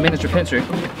 Peanut is a miniature pincher.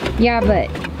 Yeah, but,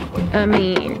 I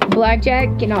mean,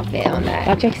 Blackjack cannot fit on that.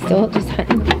 Blackjack's still just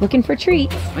hunting, looking for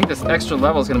treats. I think this extra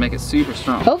level is gonna make it super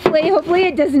strong. Hopefully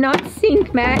it does not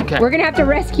sink, Matt. Okay. We're gonna have to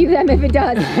rescue them if it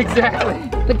does. Exactly.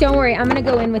 But don't worry, I'm gonna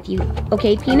go in with you.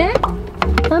 Okay, Peanut?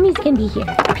 Mommy's gonna be here.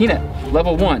 Peanut,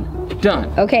 level 1,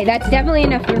 done. Okay, that's definitely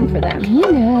enough room for them.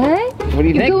 Peanut? What do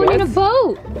you You're think, going in a Bess?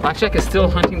 boat. Blackjack is still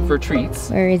hunting for treats.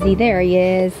 Where is he? There he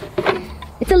is.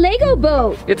 It's a Lego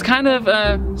boat. It's kind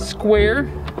of square,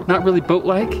 not really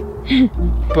boat-like,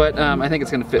 but I think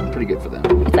it's gonna fit pretty good for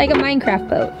them. It's like a Minecraft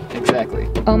boat. Exactly.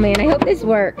 Oh man, I hope this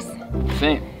works.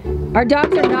 Same. Our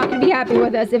dogs are not gonna be happy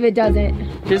with us if it doesn't.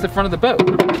 Here's the front of the boat.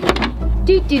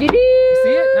 Do do do do. See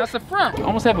it? Now it's the front.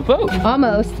 Almost have a boat.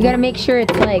 Almost. You gotta make sure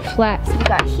it's like flat. We've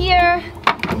got here,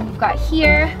 we've got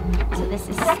here. So this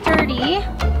is sturdy.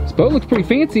 This boat looks pretty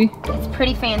fancy. It's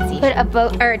pretty fancy. Put a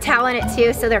boat or a towel in it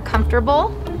too so they're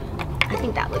comfortable. I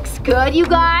think that looks good, you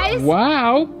guys.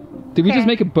 Wow. Did we just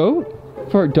make a boat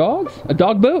for our dogs? A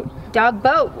dog boat? Dog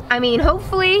boat. I mean,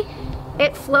 hopefully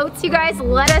it floats, you guys.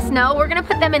 Let us know. We're gonna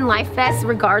put them in life vests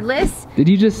regardless. Did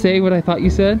you just say what I thought you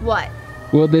said? What?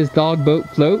 Will this dog boat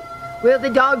float? Will the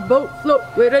dog boat float?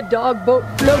 Will the dog boat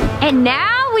float? And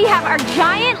now we have our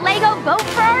giant Lego boat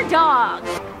for our dog.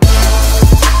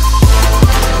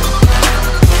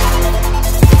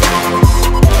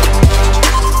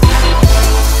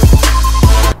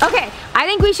 Okay, I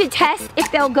think we should test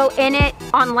if they'll go in it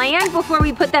on land before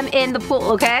we put them in the pool,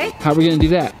 okay? How are we gonna do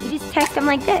that? You just test them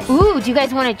like this. Ooh, do you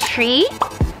guys want a treat?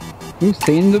 Ooh,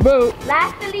 stay in the boat.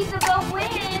 Last to leave the boat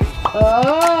wins.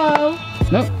 Oh.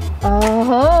 Nope.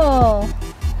 Oh.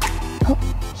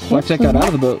 Blackjack got out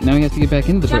of the boat. Now he has to get back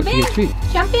into the boat to get a treat.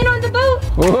 Jump in on the boat.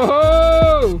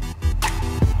 Whoa!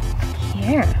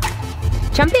 Here.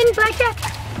 Jump in, Blackjack.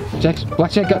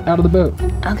 Blackjack got out of the boat.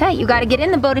 Okay, you gotta get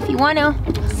in the boat if you want to.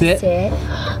 Sit. Sit.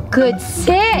 Good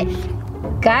sit.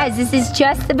 Guys, this is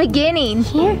just the beginning.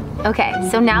 Here. Okay,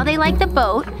 so now they like the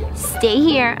boat. Stay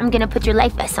here. I'm gonna put your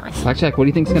life vest on. Blackjack, what do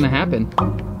you think's gonna happen?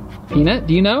 Peanut,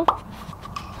 do you know?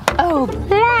 Oh,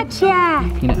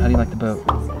 Blackjack. Peanut, how do you like the boat?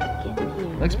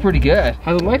 Looks pretty good.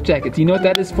 How's the life jacket? Do you know what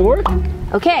that is for?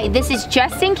 Okay, this is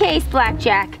just in case,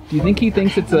 Blackjack. Do you think he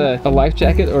thinks it's a life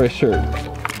jacket or a shirt?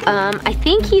 I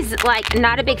think he's like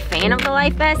not a big fan of the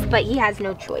life vest, but he has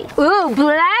no choice. Ooh,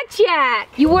 Blackjack!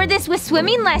 You wore this with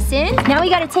swimming lessons. Now we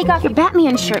gotta take off your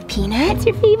Batman shirt, Peanut. It's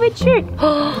your favorite shirt.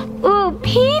 Ooh,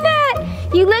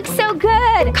 Peanut! You look so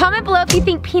good. Comment below if you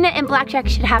think Peanut and Blackjack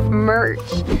should have merch.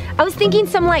 I was thinking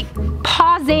some like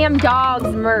Pawzam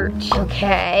Dogs merch.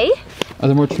 Okay. Are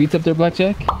there more treats up there,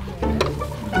 Blackjack?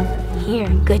 Here,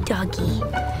 good doggy.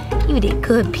 You did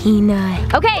good,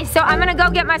 Peanut. Okay, so I'm gonna go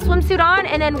get my swimsuit on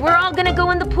and then we're all gonna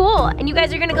go in the pool and you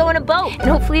guys are gonna go in a boat and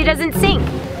hopefully it doesn't sink.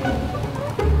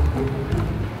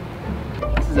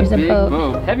 This is There's a a big boat.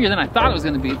 boat. Heavier than I thought it was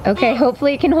gonna be. Okay,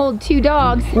 hopefully it can hold 2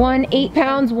 dogs. One 8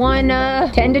 pounds, one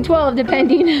 10 to 12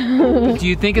 depending. Do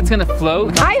you think it's gonna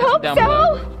float? I hope Down so.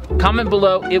 below. Comment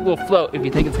below, it will float if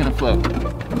you think it's gonna float.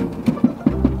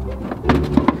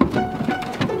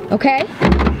 Okay.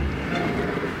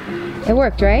 It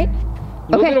worked, right?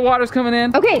 A little bit of water's coming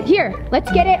in. Okay, here,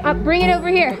 let's get it. I'll bring it over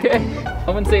here. Okay. I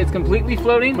wouldn't say it's completely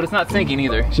floating, but it's not sinking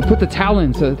either. Should put the towel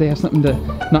in so that they have something to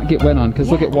not get wet on, because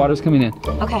look at water's coming in.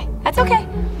 Okay, that's okay.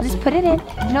 We'll just put it in.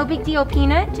 No big deal,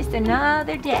 Peanut. Just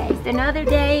another day. Just another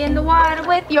day in the water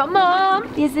with your mom.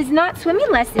 This is not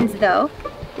swimming lessons, though.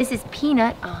 This is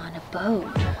Peanut on a boat.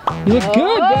 You look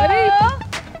good, buddy.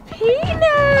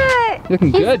 Peanut! You're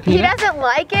looking good, Peanut. He doesn't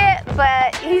like it,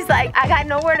 but he's like, I got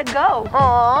nowhere to go.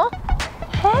 Aw.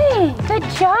 Hey, good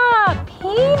job,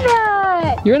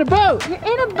 Peanut. You're in a boat. You're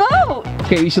in a boat.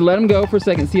 Okay, you should let him go for a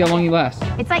second, see how long he lasts.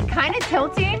 It's like kind of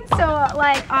tilting, so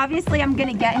like obviously I'm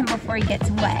gonna get him before he gets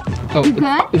wet. Oh, You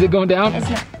good? Is it going down? It's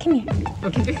not. Come here.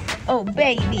 Okay. Oh,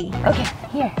 baby. Okay,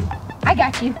 here. I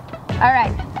got you. All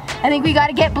right. I think we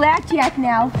gotta get Blackjack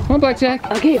now. Come on, Blackjack.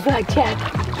 Okay, Blackjack.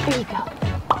 There you go.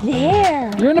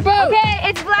 There. You're in a boat. Okay,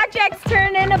 it's Blackjack's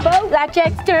turn in a boat.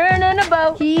 Blackjack's turn in a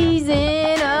boat. He's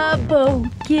in a boat.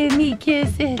 Give me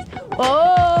kisses.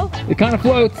 Oh. It kind of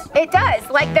floats. It does.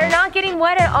 Like, they're not getting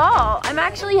wet at all. I'm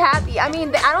actually happy. I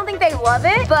mean, I don't think they love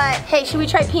it, but hey, should we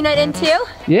try Peanut in too?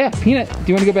 Yeah, Peanut, do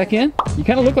you want to go back in? You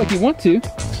kind of look like you want to.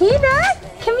 Peanut,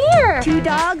 come here. 2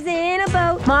 dogs in a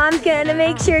boat. Mom's gonna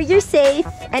make sure you're safe.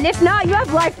 And if not, you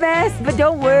have life vests, but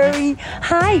don't worry.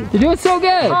 Hi. You're doing so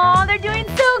good. Oh, they're doing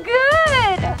so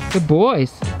good. Good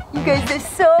boys. You guys are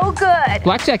so good.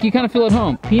 Blackjack, you kind of feel at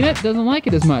home. Peanut doesn't like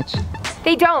it as much.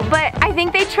 They don't, but I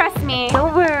think they trust me.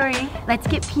 Don't worry. Let's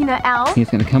get Peanut out. He's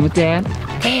gonna come with Dad.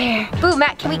 There. Ooh,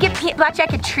 Matt, can we get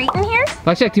Blackjack a treat in here?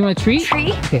 Blackjack, do you want a treat?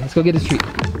 Treat? Okay, let's go get a treat.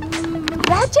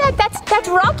 Blackjack, that's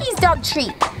Rocky's dog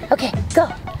treat. Okay, go.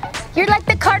 You're like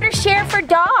the Carter share for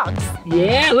dogs.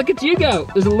 Yeah, look at you go.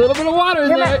 There's a little bit of water in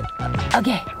there.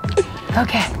 Okay.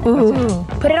 Okay. Ooh.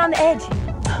 Put it on the edge.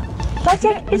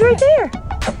 Blackjack is right there.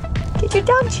 Get your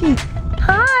dog treat.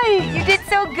 Hi. You did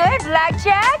so good,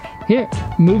 Blackjack. Here,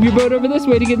 move your boat over this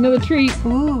way to get another treat.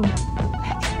 Ooh.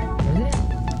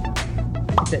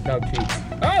 What's that dog treat?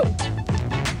 Oh!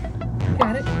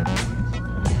 Got it.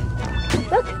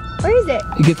 Look, where is it?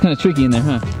 It gets kind of tricky in there,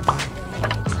 huh?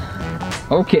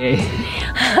 Okay.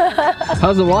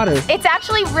 How's the water? It's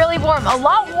actually really warm. A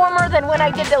lot warmer than when I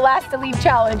did the last to leave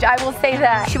challenge. I will say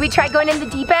that. Should we try going in the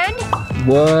deep end?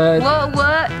 What?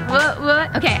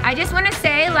 What? Okay, I just want to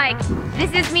say, like,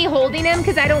 this is me holding him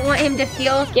because I don't want him to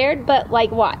feel scared, but,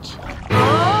 like, watch.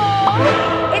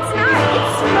 Oh, it's not.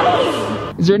 It's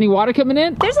swimming. Is there any water coming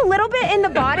in? There's a little bit in the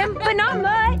bottom, but not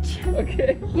much.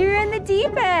 Okay. You're in the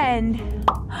deep end.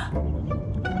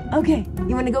 Okay,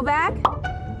 you want to go back?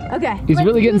 Okay. He's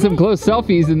really getting some close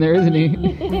selfies in there, isn't he?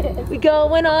 We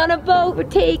going on a boat. We're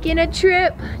taking a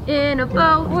trip in a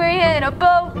boat. We're in a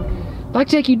boat.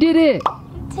 Blackjack, you did it.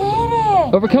 Did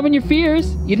it. Overcoming your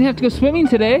fears. You didn't have to go swimming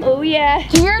today. Oh yeah.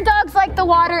 Do your dogs like the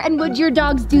water, and would your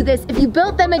dogs do this? If you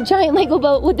built them a giant Lego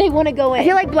boat, would they want to go in? I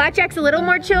feel like Blackjack's a little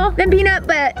more chill than Peanut,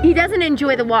 but he doesn't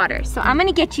enjoy the water. So I'm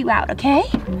gonna get you out, okay?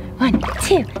 1,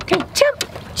 2, 3, jump,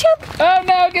 jump. Oh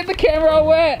no, get the camera all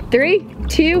wet. 3,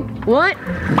 2, 1.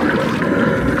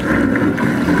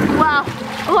 Wow,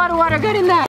 a lot of water got in that.